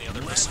scared than the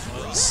other person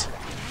was.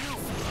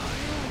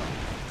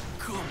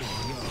 Come on out.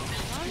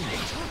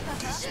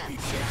 This be is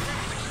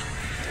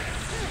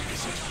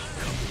it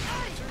coming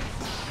out?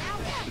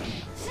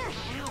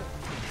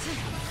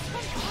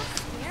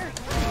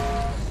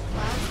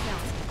 Clouds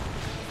bouncing.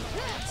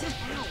 That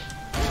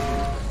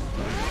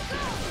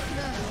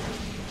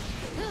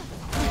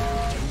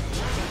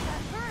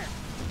hurt.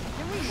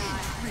 Can we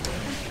not?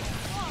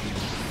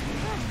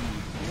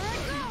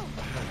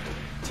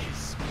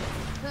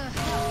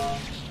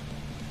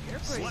 You're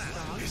pretty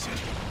strong. Is it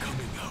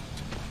coming out?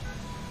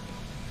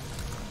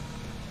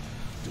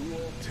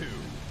 Duel 2.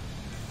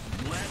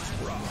 Let's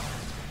rock.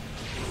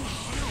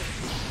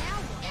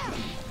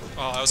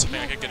 Oh, I was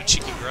hoping I could get a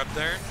cheeky grab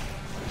there.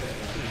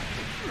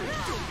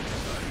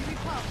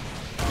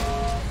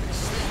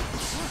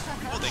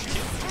 Oh, thank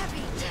you.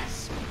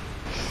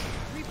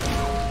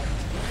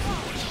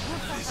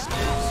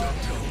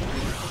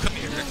 Come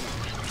here.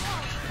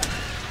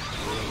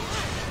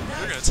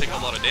 You're gonna take a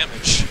lot of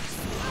damage.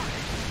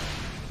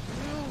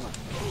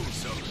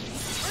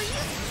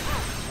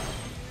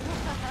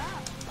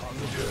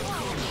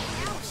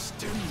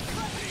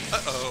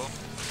 Uh-oh.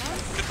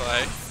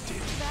 Goodbye.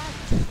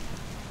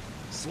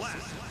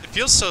 It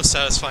feels so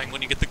satisfying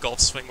when you get the golf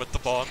swing with the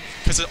bomb,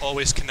 because it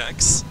always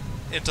connects.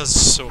 It does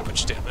so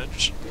much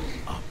damage.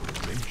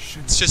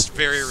 It's just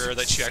very rare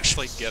that you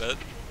actually get it,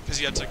 because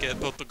you have to get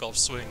both the golf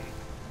swing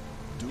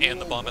and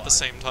the bomb at the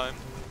same time.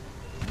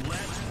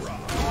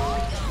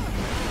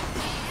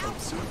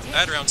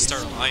 Bad round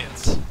start on my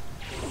end.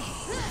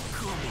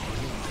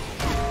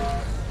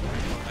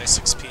 Nice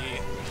XP.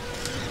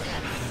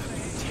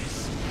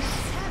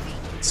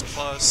 It's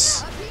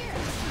plus.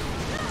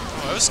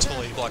 Oh, I was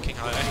totally blocking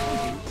high.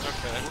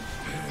 Okay.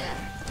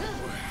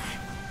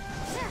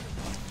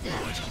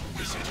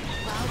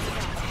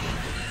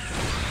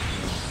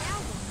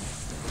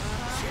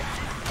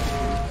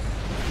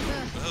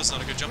 That was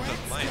not a good jump on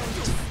my end.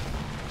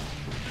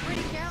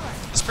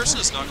 This person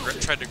has not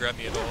tried to grab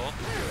me at all,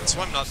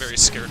 so I'm not very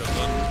scared of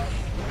them.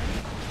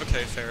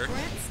 Okay, fair.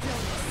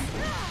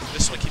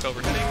 Just want to keep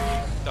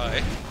overhitting.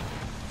 Die.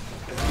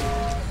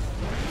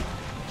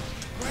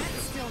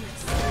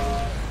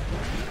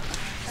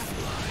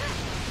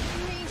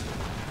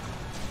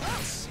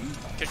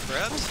 Get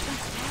grabbed.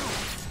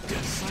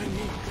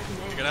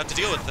 You're gonna have to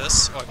deal with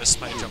this. Oh, I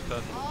missed my jump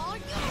then.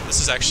 This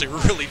is actually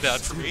really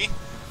bad for me.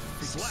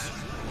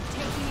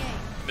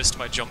 Missed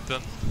my jump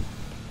then.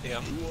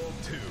 Damn.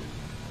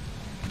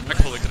 I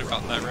totally could have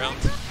gotten that round.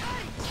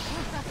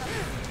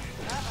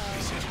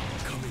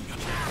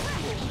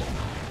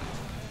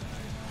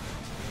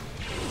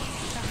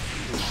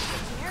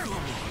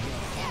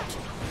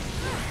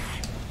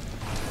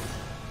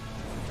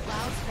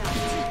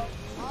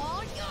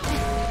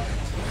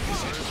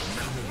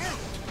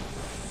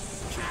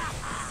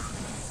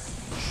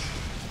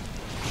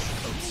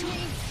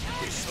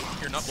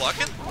 You're not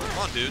blocking? Come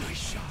on, dude.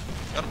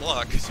 Gotta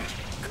block.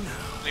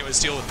 Anyways,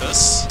 deal with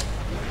this.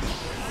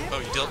 Oh,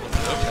 you dealt with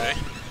it, okay.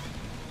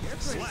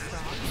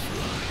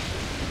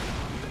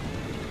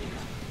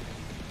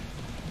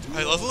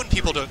 I love it when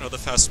people don't know the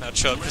fast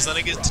matchup, because then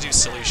I get to do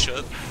silly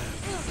shit.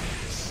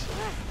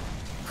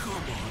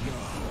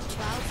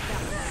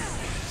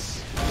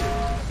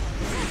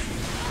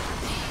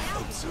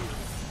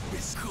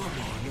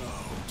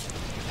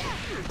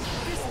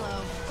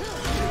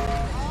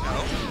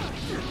 Ow.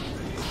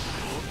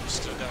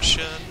 Just go dash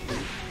in.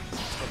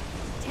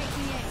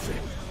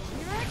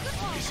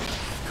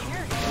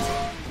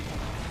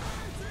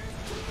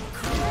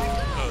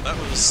 Oh, that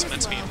was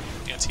meant to be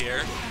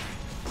anti-air.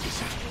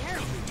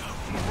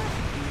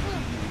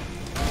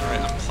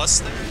 Alright, I'm plus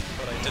there,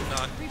 but I did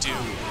not do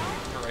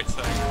the right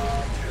thing.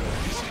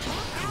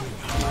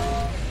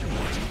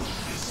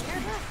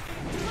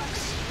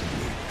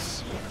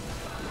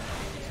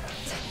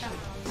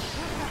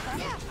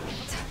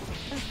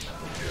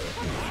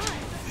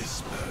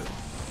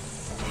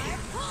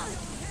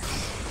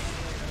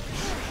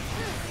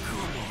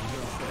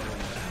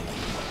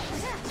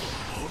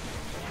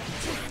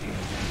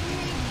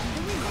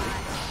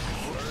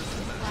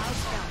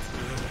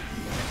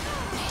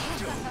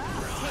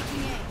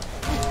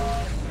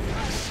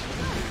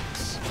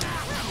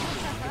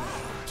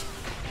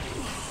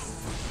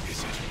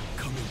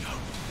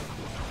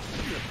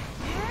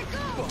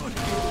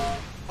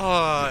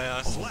 Oh,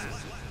 yeah.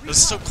 It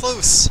was so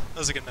close. That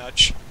was a good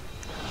match.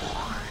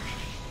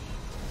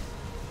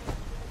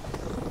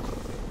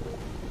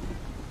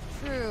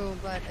 True,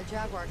 but a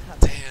Jaguar Cup.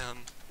 Damn.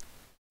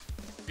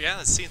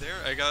 Yeah, see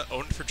there, I got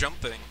owned for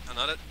jumping. I'm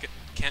not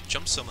can't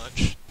jump so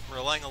much. I'm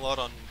relying a lot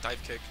on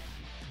dive kick.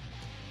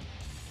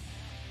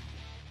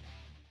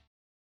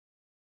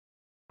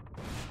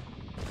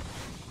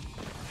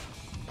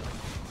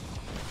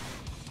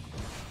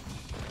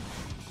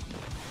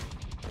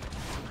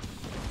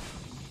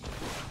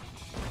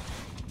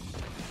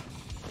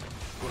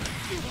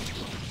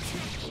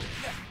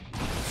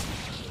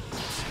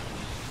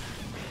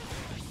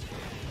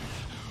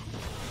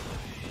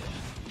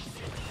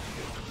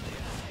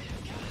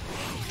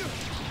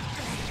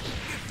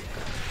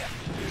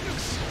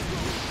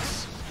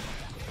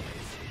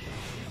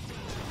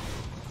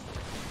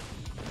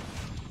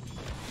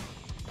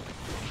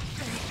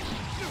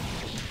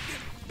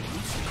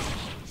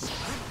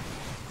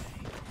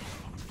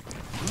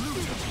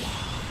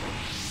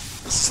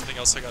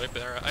 else I gotta be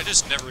there. I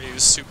just never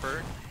use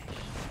super.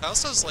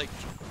 Faust has like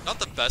not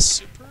the best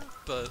super,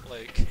 but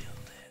like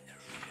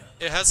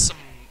it has some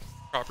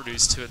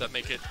properties to it that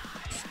make it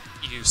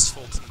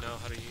useful to know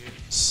how to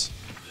use.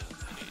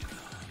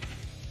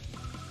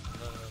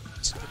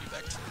 Just put you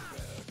back to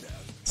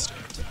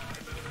stand.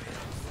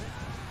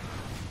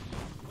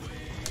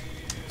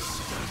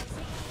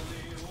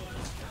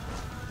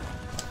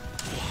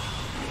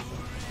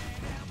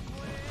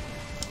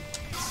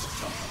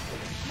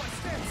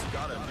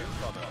 Got a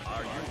newcomer.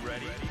 Are you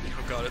ready?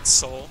 Oh god, it's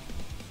Soul.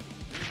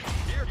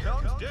 Here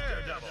comes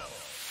Daredevil.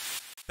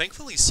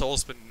 Thankfully,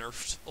 Soul's been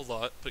nerfed a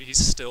lot, but he's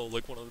still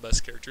like one of the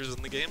best characters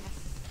in the game.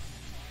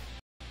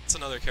 It's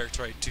another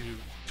character I do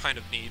kind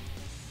of need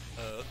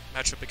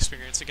matchup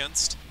experience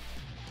against.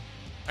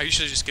 I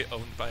usually just get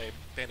owned by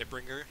Bandit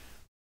Bringer.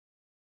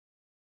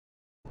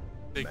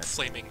 Big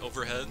flaming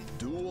overhead.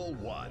 Duel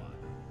 1.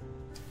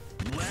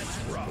 Let's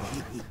rock.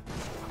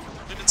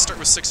 I didn't start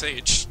with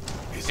 6H.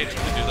 Hated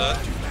when they do that.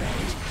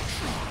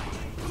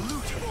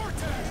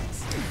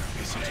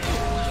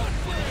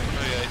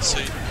 Oh yeah, so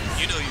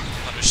you know you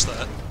can punish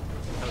that.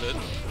 Noted.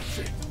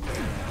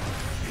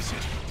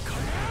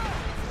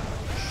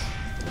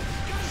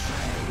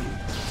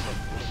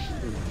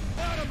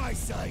 Out of my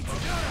sight!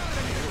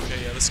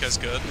 Okay, yeah, this guy's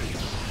good.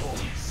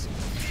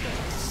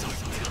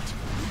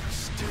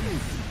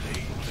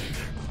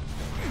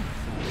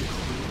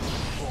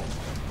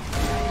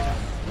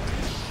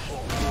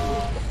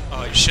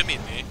 Oh, he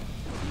shimmied me.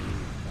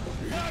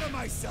 Out of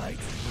my sight!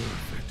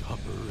 Perfect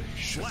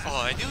operation.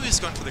 Oh, I knew he was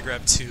going for the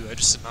grab too, I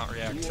just did not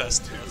react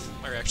fast enough.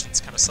 My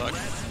reactions kinda suck.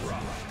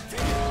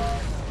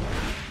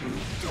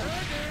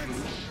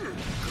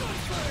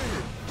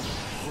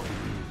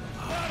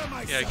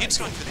 Yeah, he keeps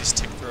going for these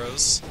tick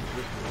throws.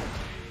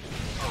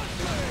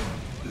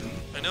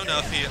 I know now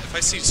if I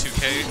see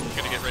 2K, I'm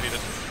gonna get ready to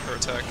throw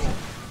attack.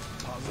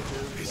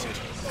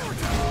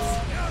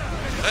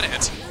 That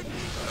anti.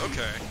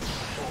 Okay.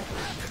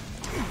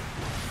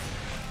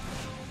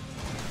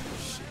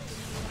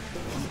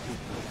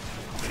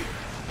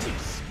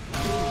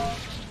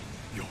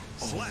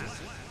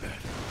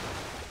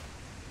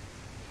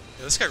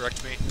 Yeah, this guy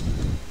wrecked me,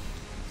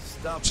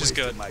 which is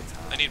good.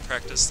 I need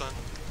practice then.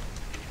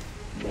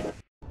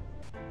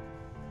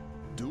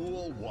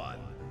 Duel 1.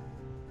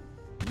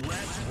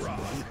 Let's rock.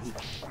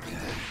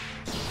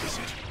 Is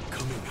it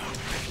coming out?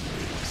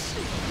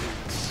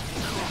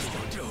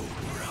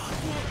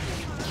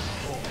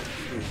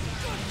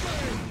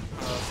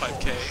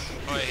 5K.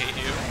 Oh, I hate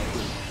you.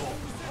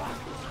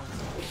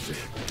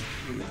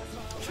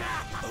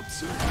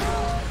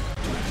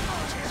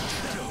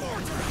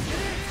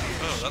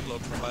 Oh, that low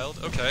profiled.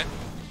 Okay.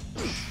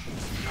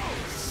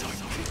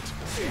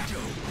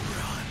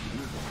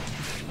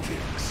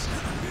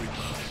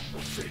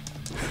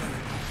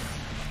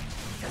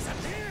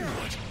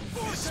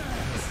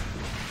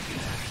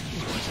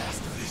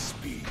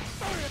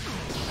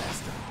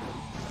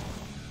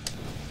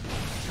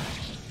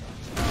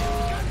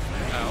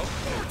 Ow.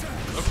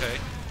 Okay.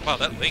 Wow,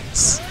 that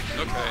links.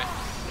 Okay.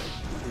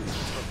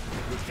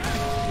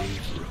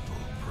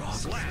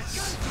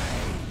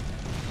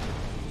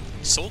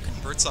 Soul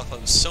converts off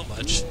of so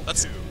much.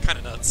 That's kind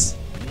of nuts.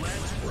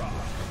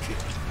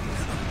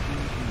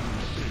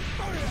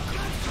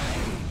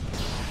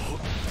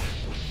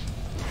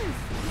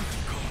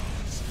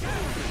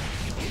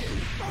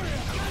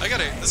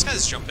 This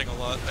guy's jumping a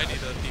lot. I need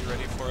to be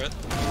ready for it.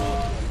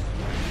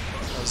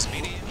 That was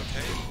meaty,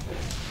 okay.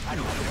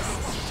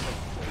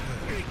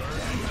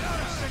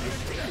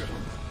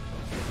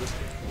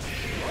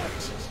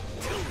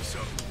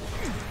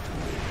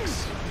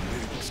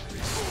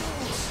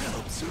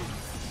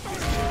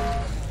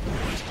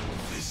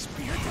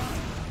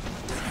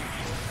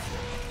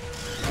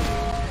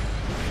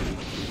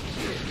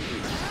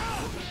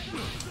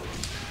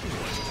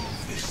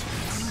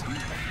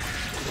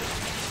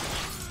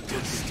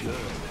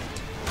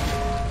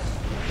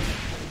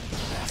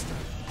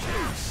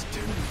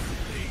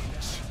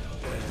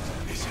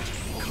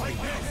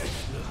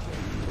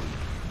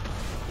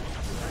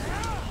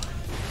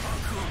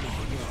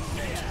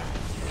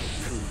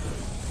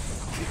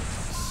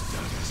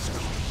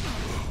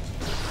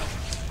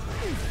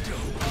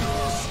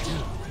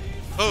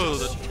 Oh,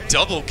 the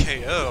double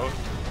KO.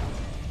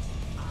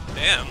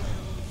 Damn.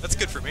 That's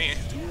good for me.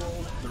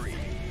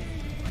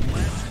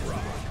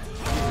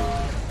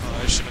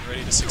 Oh, I should have been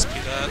ready to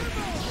 6P that.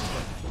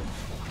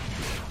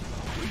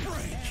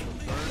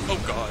 Oh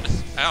god.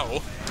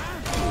 Ow.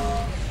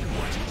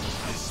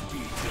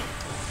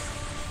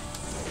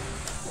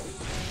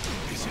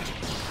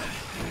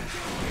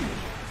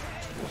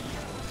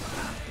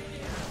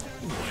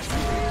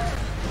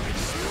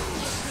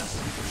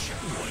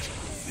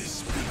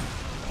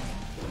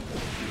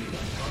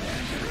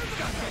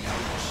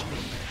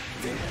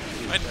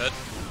 Am I dead?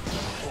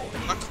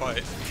 Not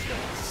quite.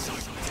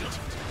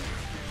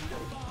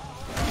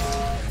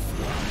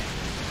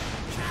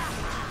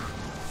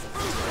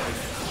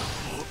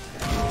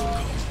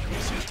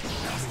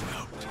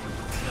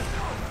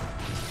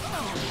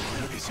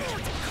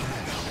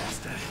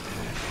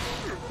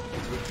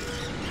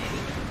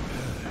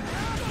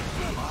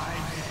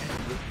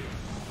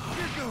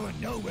 You're going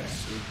nowhere.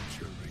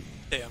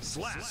 Damn.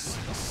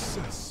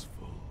 Successful.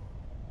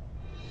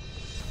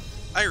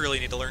 I really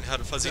need to learn how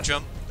to fuzzy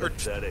jump or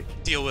Pathetic.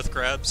 deal with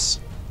grabs.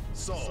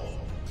 Saul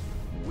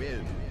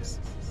wins.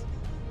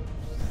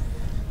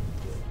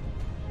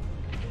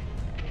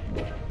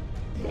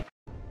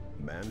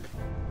 Man.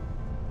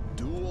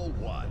 Duel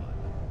 1.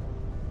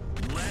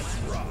 Let's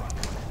rock.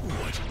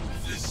 What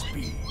will this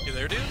be? You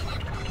there, dude?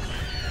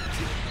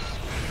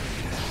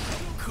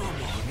 Come on.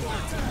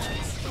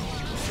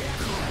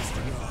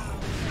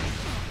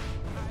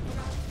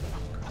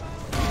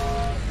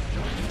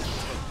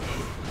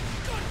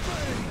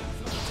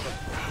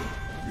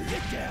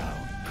 Get down.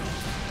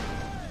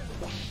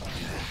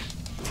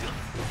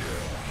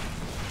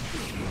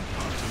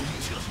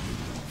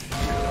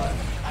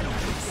 I don't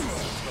think so.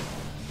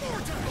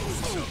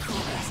 Come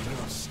on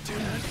now,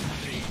 stand.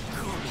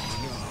 Come on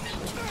now.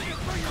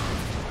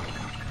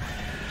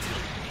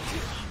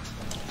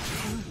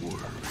 Don't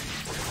worry.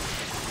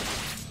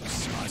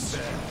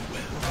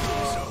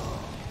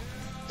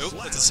 Nope,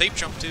 it's a safe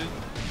jump, dude.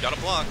 Gotta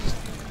block.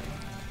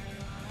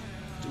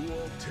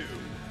 Duel 2.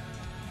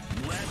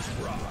 Let's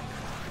rock.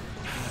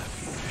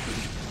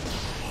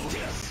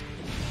 Yes.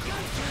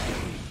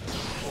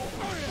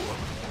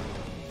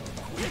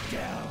 Get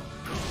down.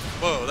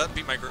 Whoa, that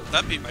beat my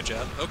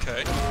jab.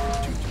 Okay.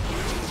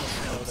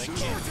 Oh, thank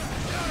you.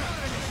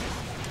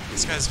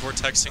 This guy's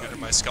vortexing under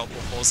my scalpel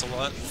pulls a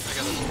lot. I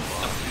gotta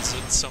not use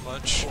it so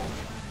much.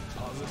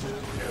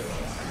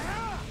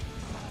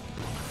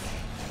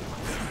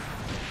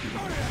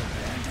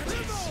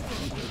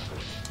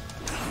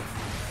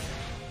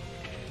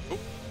 Oop.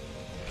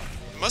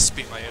 Must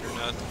be my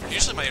internet.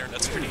 Usually my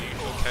internet's pretty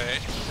okay.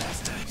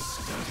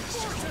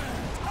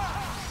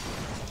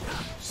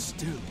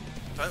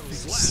 That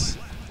was...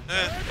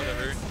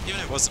 whatever. Even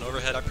if it wasn't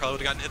overhead, I probably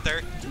would've gotten hit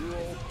there.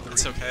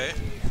 It's okay.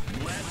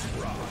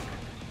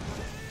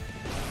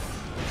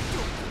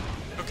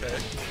 Okay.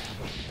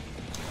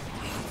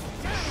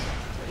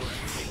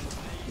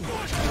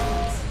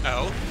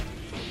 Ow.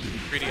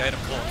 Greedy item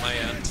pull on my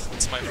end.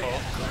 It's my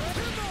fault.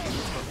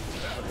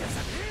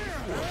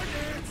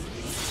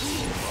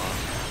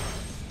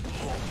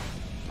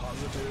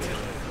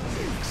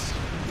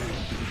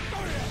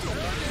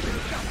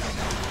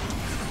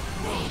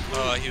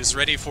 He was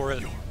ready for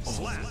it.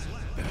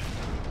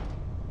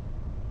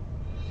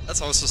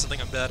 That's also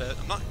something I'm bad at.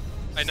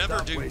 I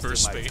never do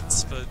burst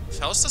baits, but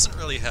Faust doesn't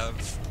really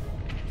have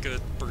good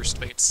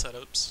burst bait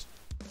setups.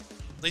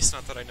 At least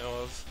not that I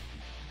know of.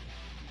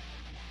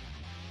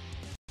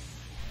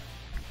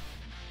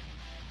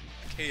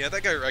 Okay, yeah,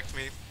 that guy wrecked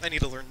me. I need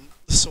to learn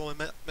the solo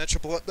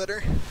matchup a lot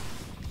better.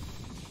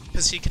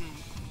 Because he can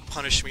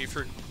punish me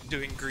for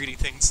doing greedy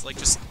things, like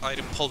just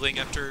item pulling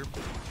after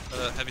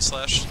heavy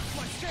slash.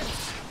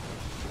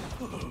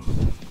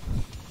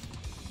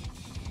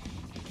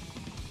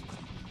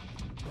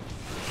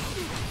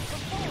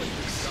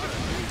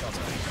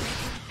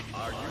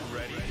 Are you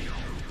ready?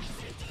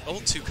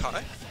 Level 2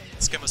 Kai?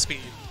 This guy must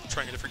be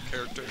trying a different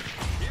character.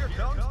 Here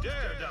comes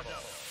Daredevil.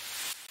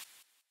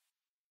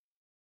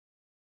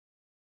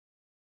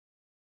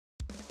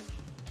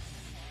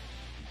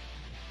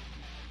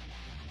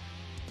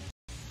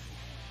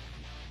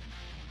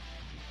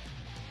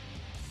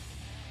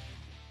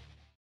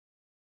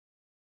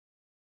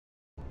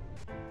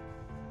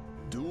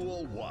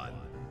 Duel 1.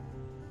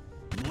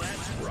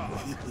 Let's rock.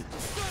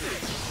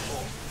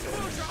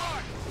 Close your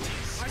eye!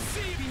 I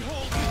see you,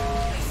 behold!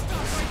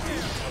 Stop right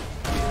there!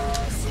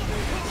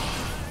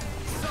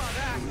 Saw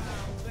that!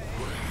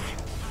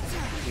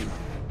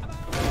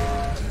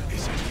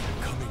 Is it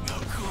coming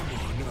out? Come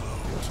on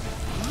out.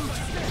 What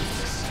is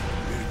this?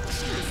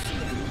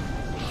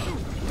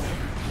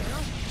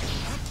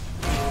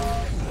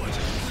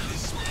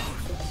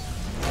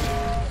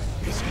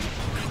 Is it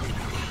coming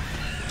out?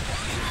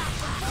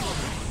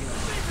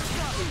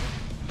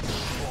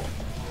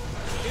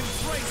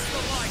 Embrace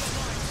the light!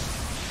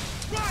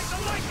 Ride the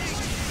lightning!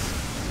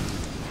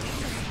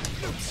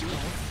 Close your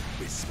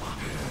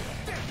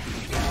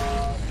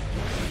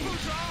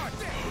eye!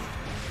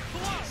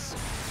 Plus!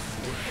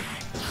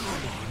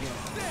 Come on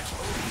out.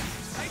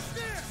 Right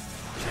there!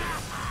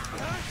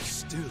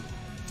 Still.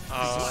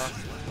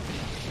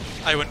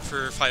 I went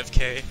for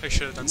 5k. I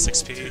should have done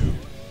 6p.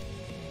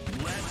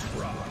 Let's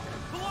rock.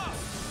 Plus!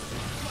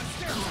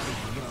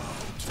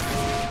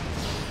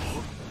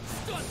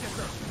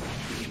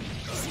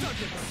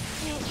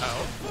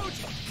 Ow.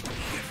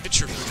 Get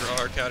your Mudra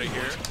arc out of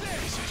here.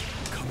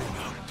 Coming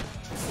out.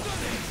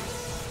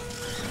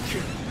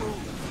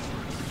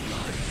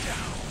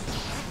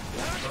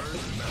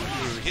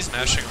 Ooh, he's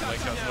mashing on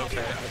like up.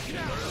 Okay.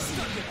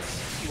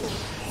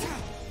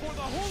 For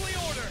the Holy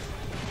Order!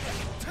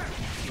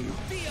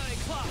 DI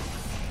Clock!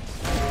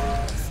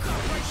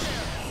 Stop right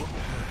there!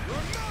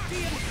 You're not!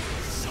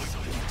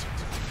 Silent!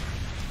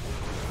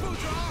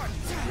 Mudra Art!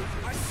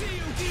 I see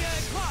you, DI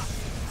Clock!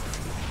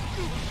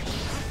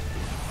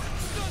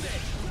 Stun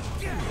it!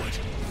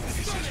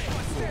 Stun it!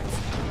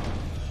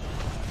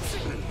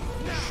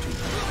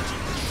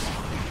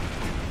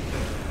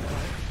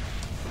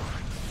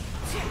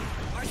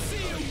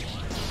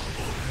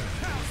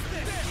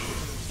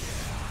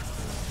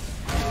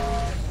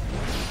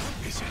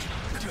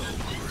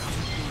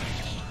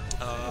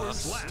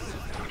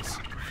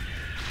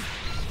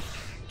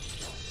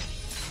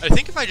 I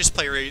think if I just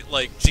play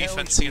like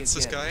defense against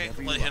this guy,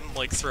 let him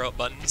like throw out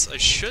buttons, I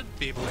should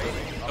be able to.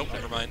 Oh,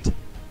 never mind.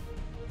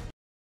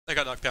 I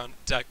got knocked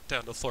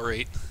down to floor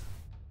 8.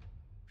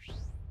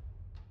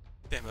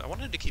 Damn it! I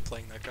wanted to keep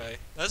playing that guy.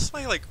 That's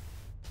my like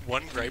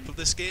one gripe of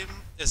this game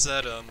is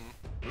that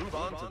Move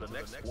on to the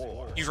next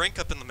floor. you rank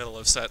up in the middle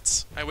of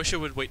sets. I wish it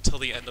would wait till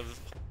the end of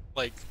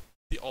like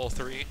the all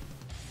 3.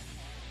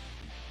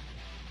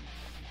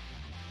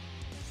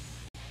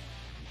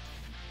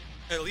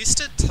 At least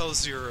it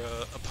tells your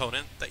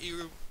opponent that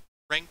you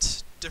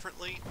ranked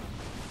differently.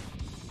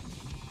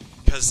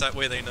 Because that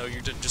way they know you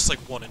didn't just like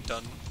one and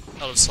done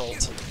out of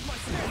salt.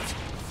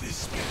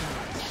 This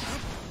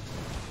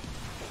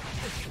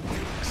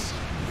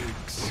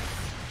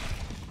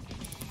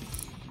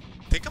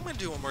I think I'm gonna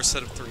do one more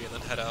set of 3 and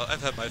then head out.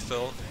 I've had my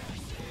fill.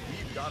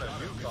 We've got a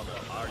newcomer.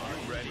 Are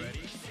you ready?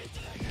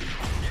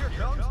 Here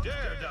comes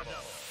Daredevil.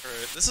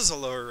 Alright, this is a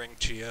lower ranked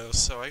Geo,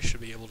 so I should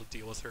be able to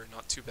deal with her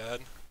not too bad.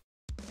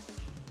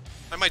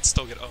 I might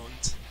still get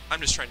owned. I'm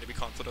just trying to be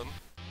confident.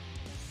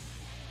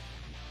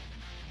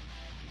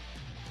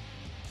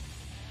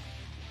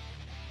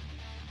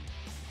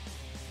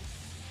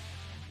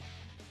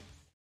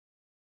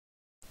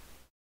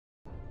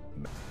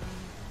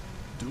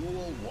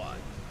 Duel 1.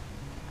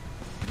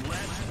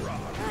 Let's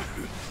rock.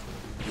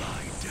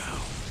 Lie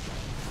down.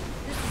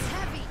 This is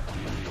heavy.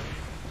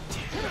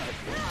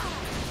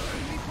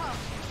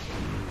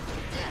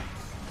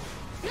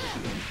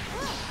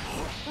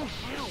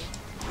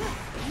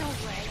 No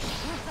way.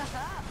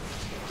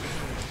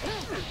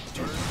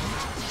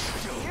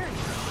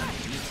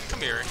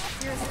 Come here.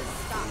 Seriously,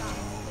 stop.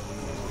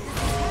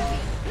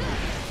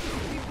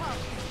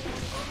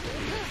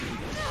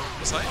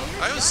 Was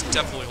I was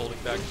definitely holding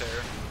back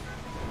there.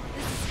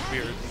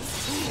 Weird.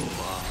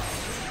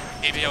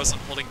 Maybe I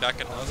wasn't holding back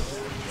enough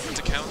for it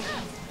to count.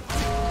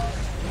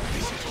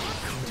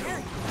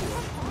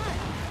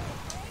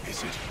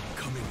 Is it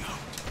coming out?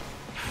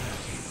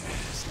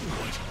 Happiness.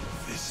 What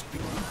this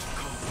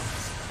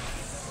becomes.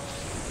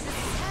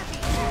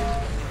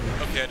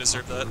 Okay, I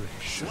deserve that.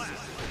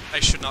 I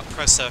should not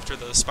press after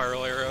the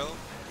spiral arrow.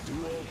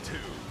 Duel 2.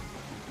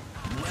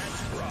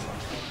 Let's rock.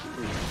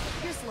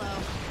 You're slow.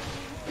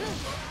 This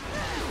is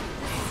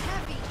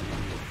heavy.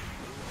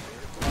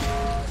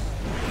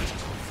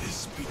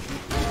 This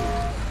becomes.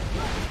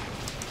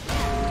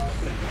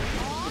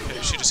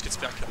 Okay, she just gets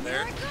back in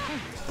there.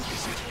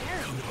 Is it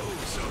coming out?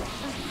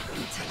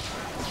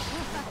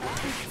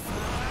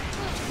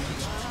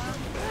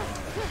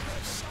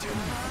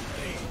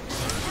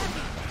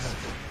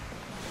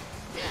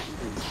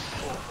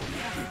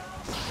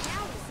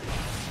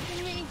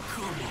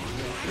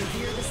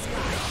 Revere the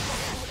sky.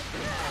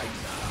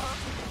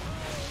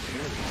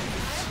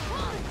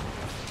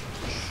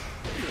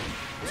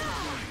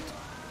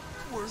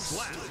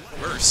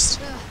 Worst.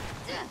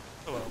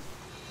 Oh well.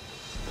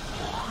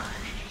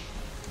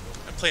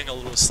 I'm playing a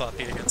little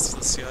sloppy against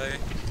this guy,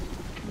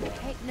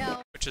 Hey,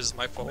 no. which is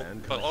my fault,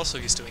 but also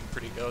he's doing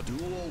pretty good.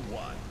 Duel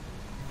 1.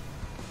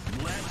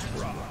 Let's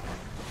rock.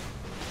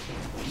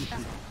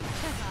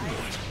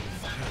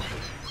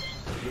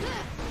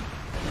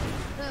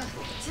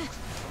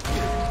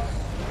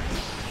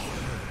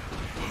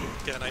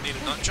 Again, I need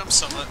to not jump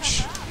so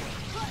much.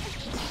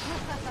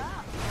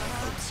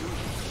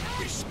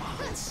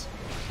 Response.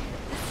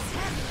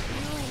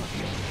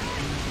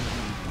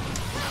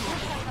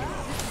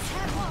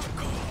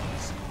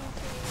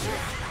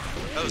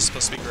 That was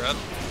supposed to be grab.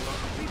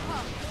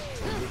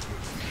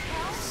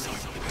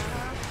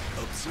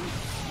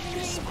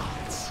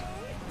 Response.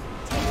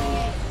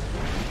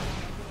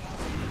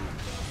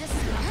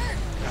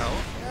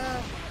 Ow.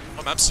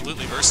 I'm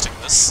absolutely bursting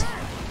this.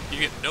 You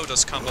get no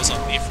dust combos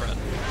on me, friend.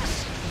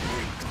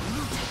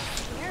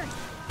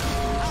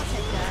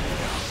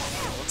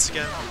 Once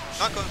again,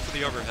 not going for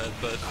the overhead,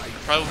 but I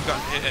probably would have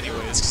gotten hit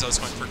anyways because I was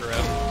going for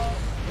grab.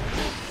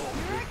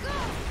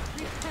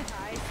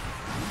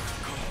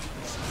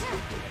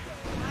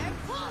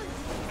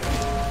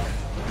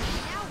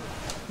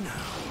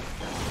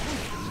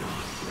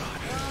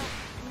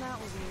 That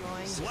was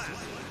annoying. Slap.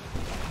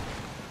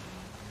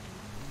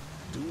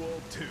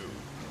 Duel 2.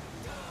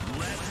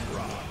 Let's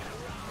rock.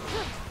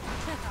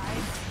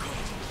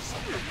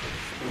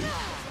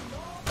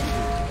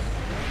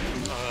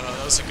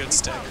 That was a good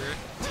stagger.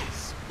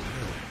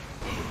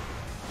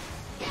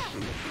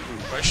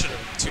 I should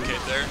have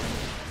 2K'd there.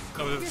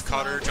 I would have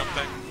caught her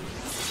jumping.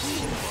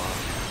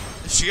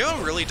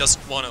 Gio really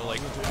doesn't want to,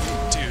 like,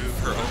 do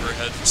her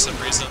overhead for some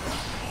reason.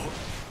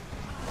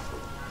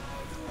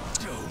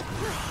 Don't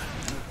run.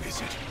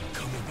 Is it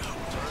coming out?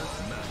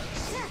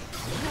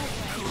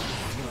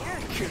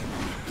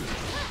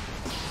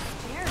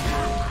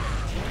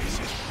 Is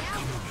it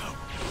coming out?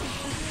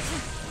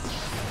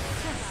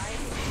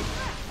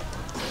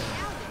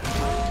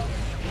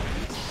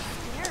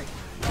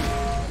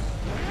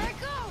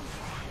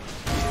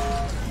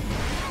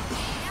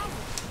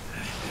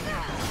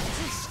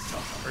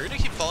 Are you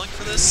gonna keep falling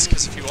for this?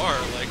 Because if you are,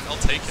 like, I'll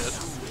take it.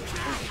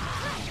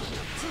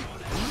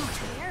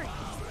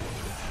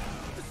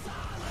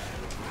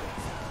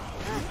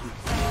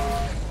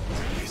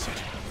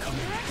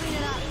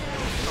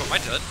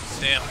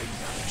 Damn,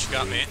 she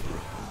got me.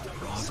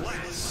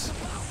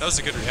 That was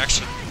a good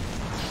reaction.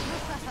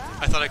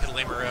 I thought I could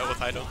lame her out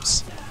with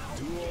items.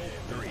 Duel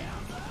 3.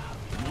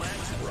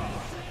 Let's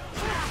rock.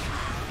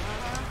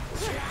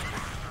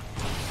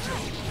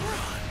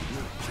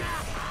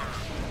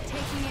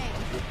 Taking aim.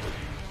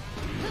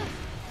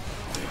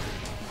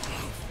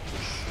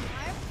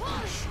 I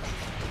push.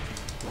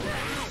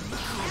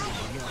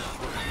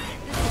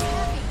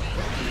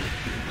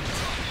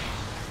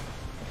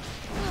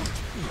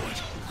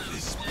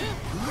 This is heavy.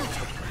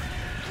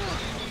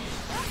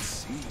 Let's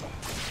see.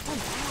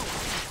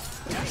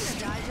 That's a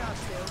die job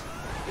too.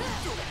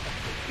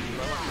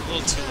 A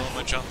little too low on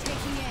my jump.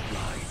 Taking aim.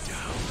 Lie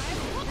down.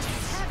 This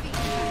is heavy.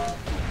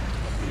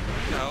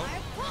 No, I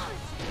push.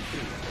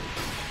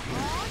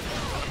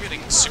 I'm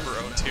getting super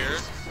owned here.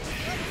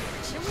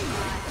 Should we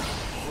not?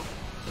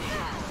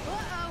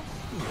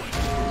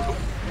 Uh-oh.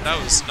 That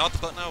was not the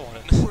button I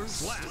wanted.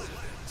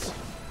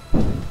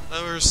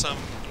 There were some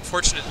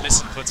unfortunate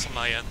misinputs on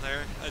my end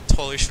there. I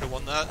totally should have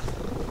won that.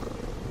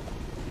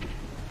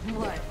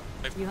 What?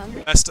 I You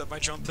hungry? messed up my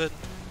jump in,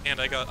 and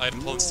I got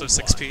item pull instead of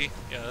 6p.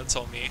 Yeah, that's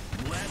all me.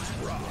 Let's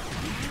rock.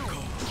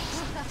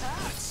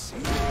 Let's see.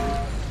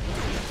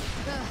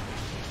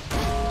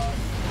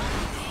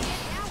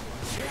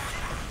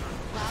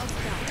 Loud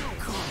sound.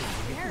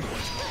 There it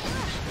is.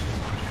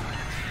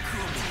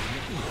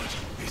 What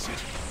is it?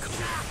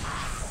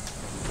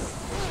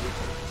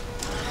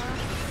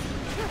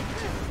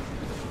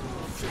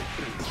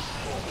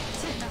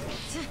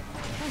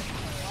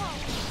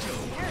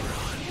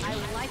 I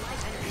like the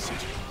energy.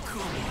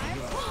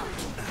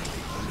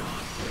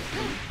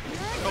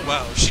 Oh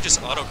wow, she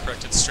just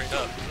auto-corrected straight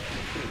up.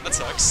 That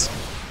sucks.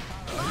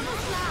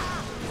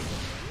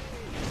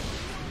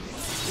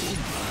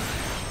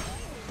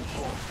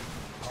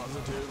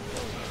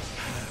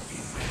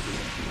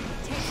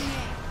 Taking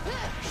aim.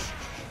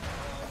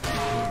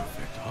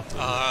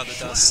 Ah, the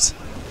dust.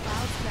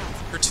 Loud sound.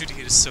 Her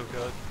 2D is so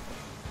good.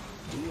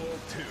 Duel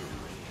 2.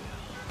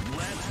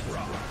 Let's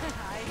rock.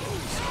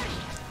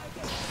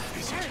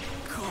 Is it?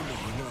 Come on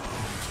now.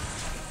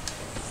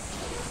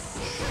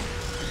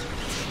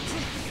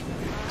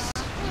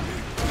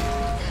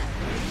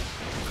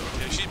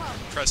 Yeah, she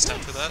pressed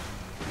after that.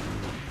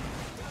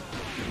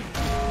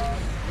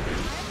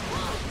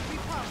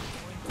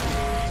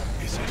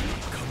 Is it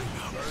coming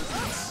up?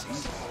 Let's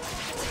see.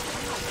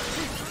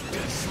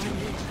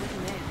 Destiny.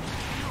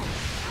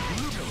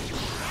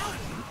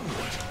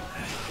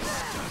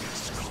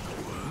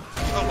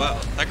 Oh wow,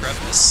 that grabbed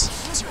us.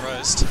 I'm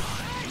surprised.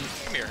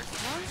 Come here.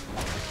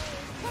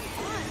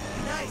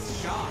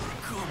 Nice shot.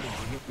 Come on.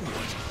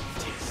 What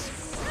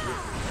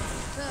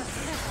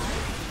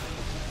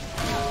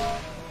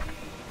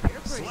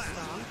You're pretty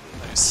strong.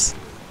 Nice.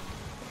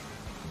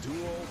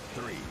 Duel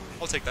 3.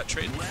 I'll take that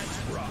trade. Let's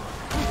rock.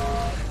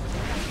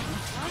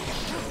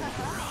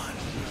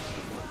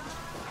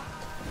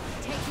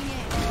 Taking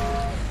aim.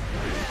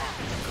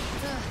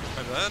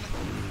 My bad.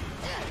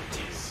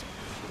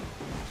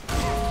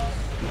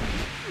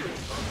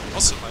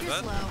 Also my You're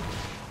bad. slow.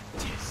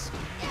 Taking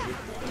aim.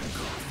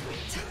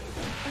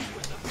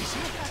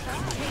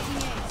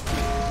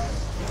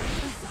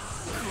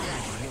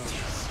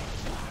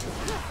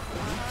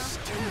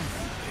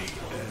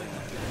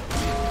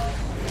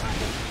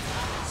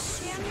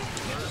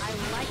 I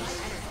like the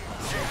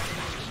energy.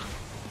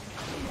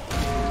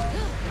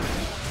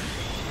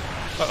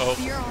 Uh-oh.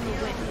 You're on the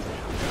win.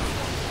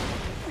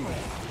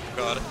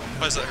 God.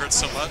 Why does that hurt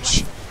so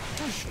much?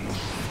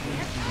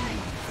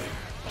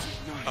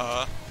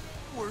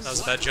 That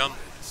was a bad jump.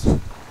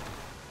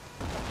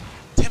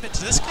 Damn it,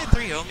 did this guy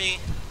 3-0 me?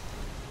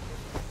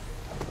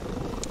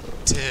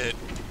 Did.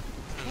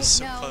 It was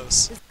so No.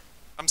 close.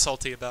 I'm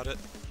salty about it.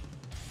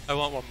 I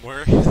want one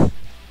more.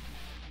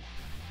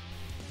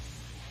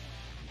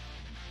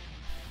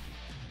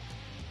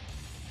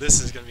 This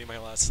is gonna be my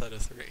last set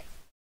of 3.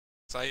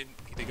 So I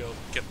need to go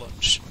get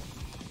lunch.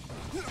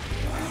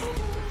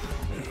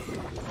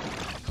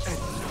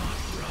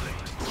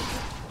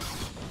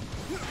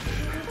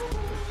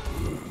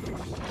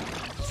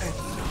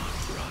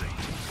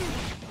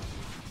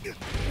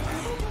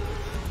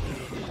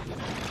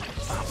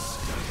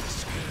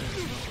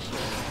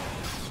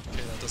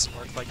 Okay, that doesn't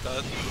work like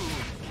that.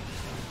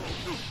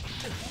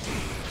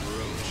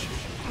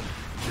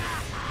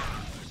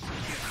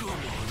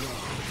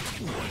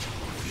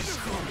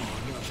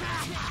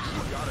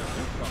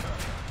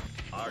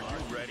 Are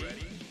you ready?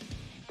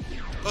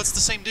 Oh, it's the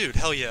same dude.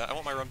 Hell yeah, I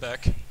want my run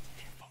back. Here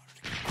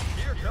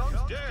comes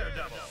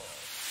Daredevil.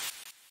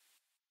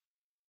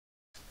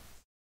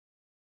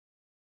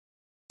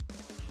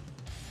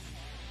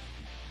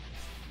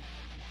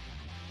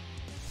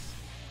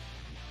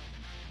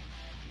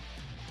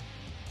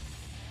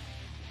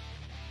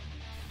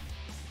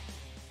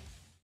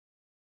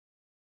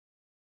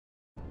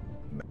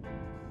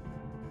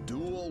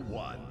 Duel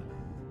 1.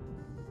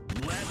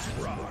 Let's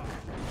rock.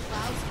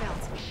 Clouds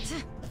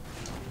bouncing.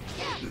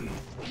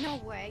 No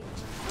way.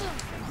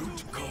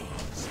 Root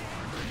cause.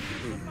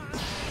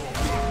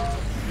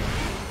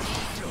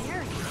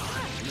 There it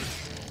is.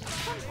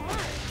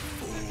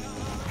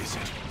 Is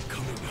it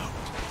coming out?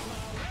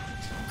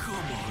 Come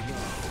on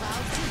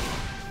out.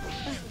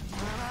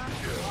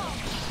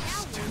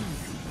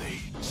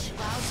 Stimulate.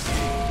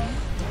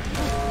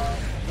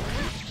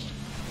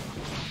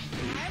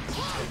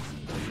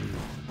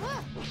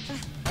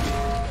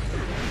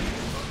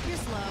 You're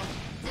slow.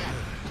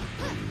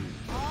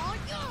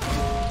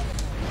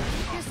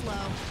 You're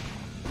slow.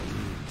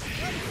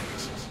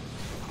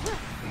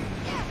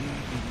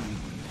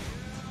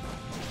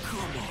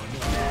 Come on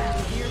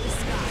out. Near the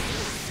sky.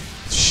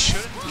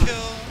 Shouldn't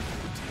kill.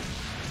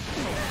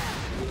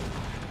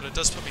 But it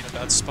does put me in a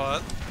bad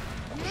spot.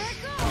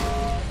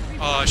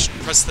 Oh, I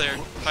shouldn't press there.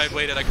 If I had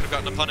waited, I could have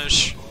gotten a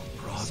punish.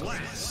 You're slow.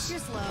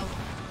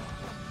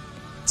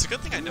 It's a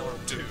good thing I know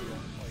what to do,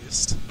 at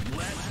least.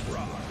 You're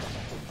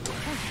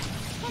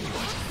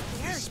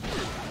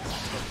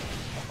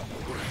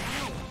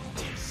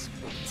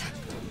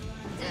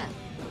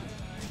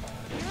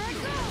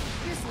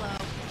slow.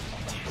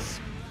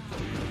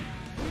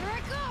 Here I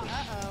go.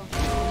 Uh-oh.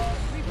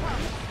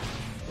 Repump.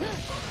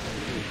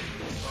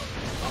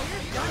 Oh,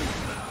 you're done.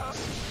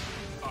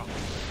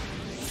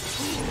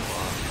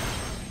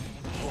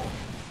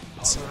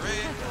 It's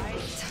alright.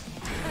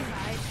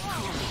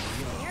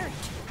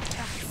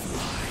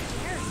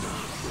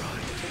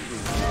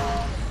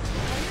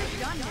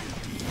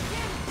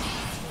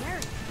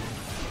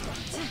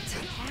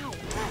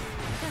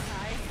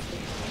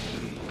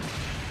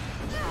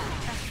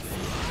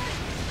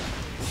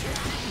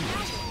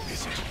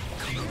 Is it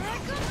coming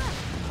out?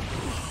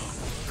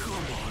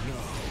 Come on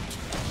out.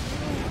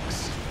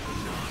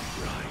 Not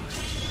right.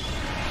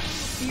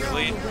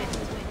 Really?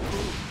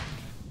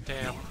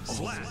 Damn.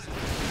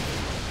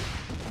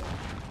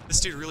 This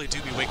dude really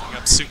do be waking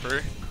up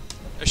super.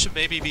 I should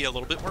maybe be a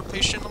little bit more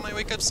patient on my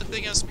wake ups if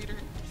big ass meter.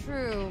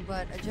 True,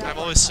 but a job. I'm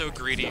always so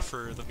greedy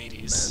for the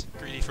meaties.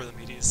 Greedy for the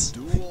meaties.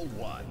 Duel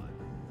 1.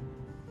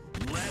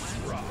 Let's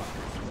rock.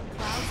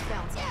 Clouds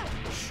bouncing.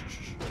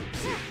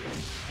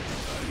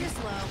 You're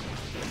slow.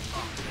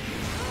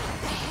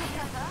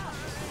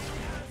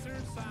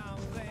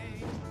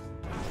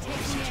 Taking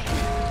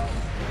aim.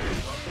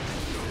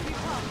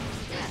 Repump.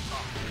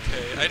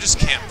 Okay, I just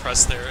can't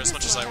press there as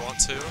much as I want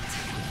to.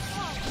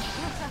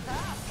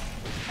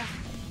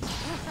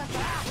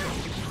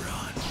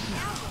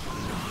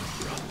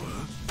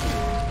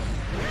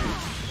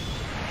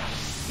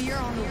 Fear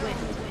on the wind.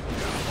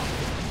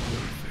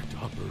 Perfect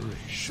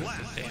operation.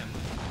 Damn.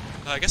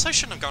 I guess I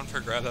shouldn't have gone for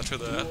a grab after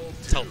the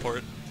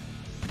teleport.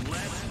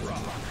 Let's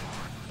rock.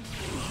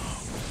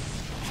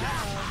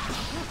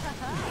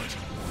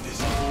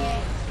 Taking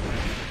aim.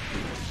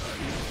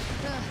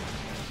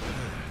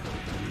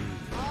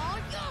 Oh,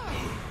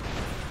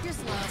 you're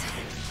slow.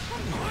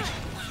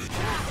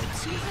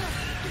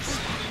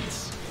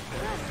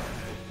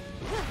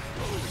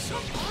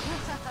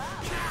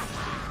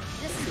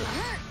 This is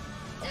hurt.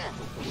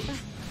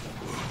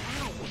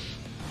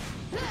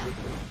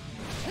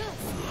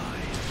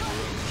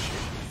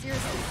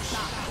 Seriously,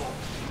 stop.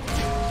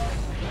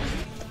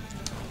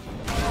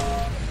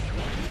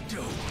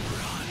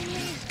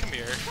 Come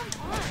here.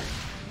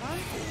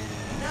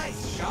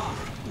 Nice shot.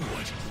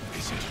 What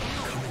is it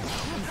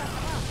coming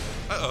out?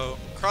 Uh-oh.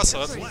 Cross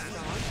up.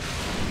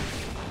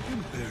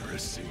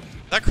 Embarrassing.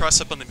 That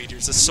cross up on the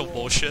meteors is so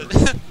bullshit.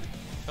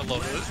 I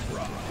love it.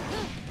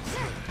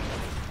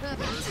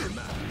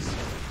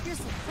 You're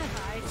slow.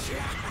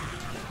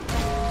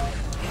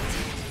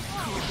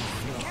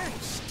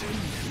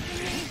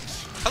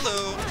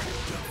 Hello!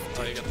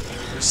 Oh, you got the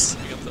mirrors.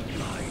 You got the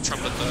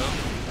trumpet though.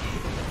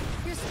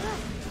 You're slow.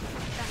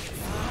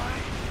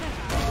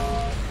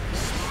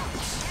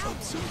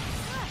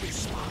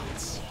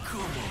 Response.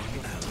 Come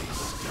on,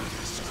 Alice.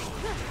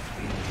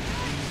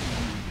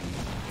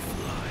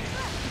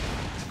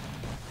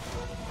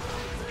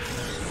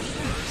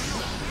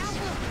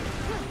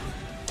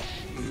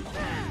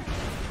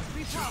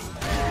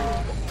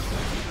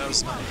 That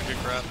was not a good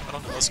grab. I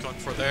don't know what I was going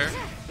for there.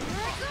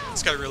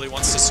 This guy really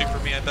wants to super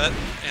me, I bet.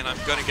 And I'm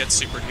gonna get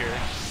supered here.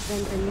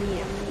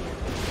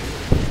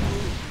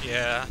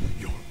 Yeah.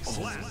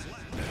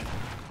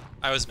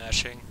 I was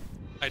mashing.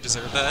 I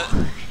deserve that.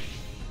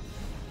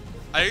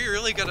 I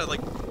really gotta,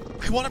 like...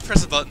 I want to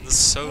press the buttons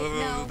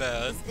so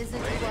bad. This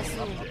isn't a plus you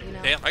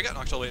know? Damn, I got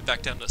knocked all the way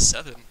back down to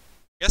 7.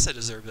 Guess I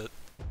deserve it.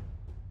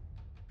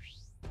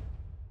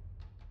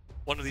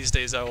 One of these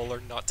days I will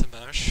learn not to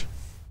mash.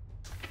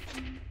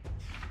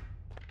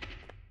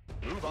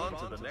 Move on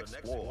to the next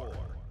floor.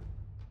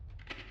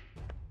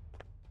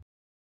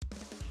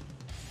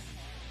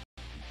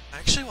 I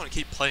actually want to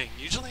keep playing.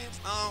 Usually,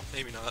 oh,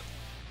 maybe not.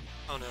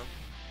 I don't know.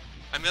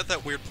 I'm at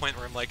that weird point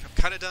where I'm like, I'm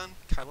kind of done,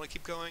 kind of want to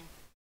keep going.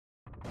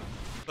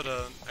 But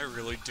I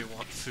really do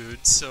want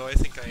food, so I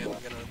think I am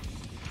gonna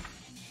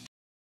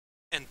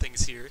end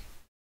things here.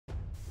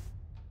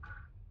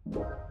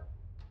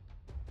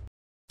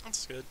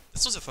 That's good.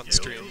 This was a fun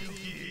stream.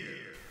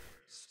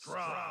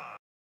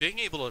 Being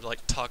able to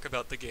like talk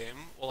about the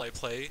game while I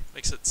play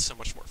makes it so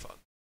much more fun.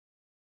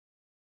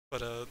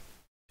 But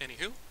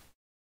anywho,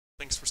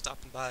 thanks for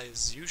stopping by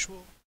as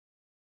usual.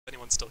 If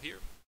anyone's still here,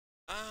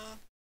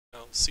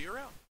 I'll see you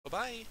around.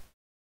 Bye-bye!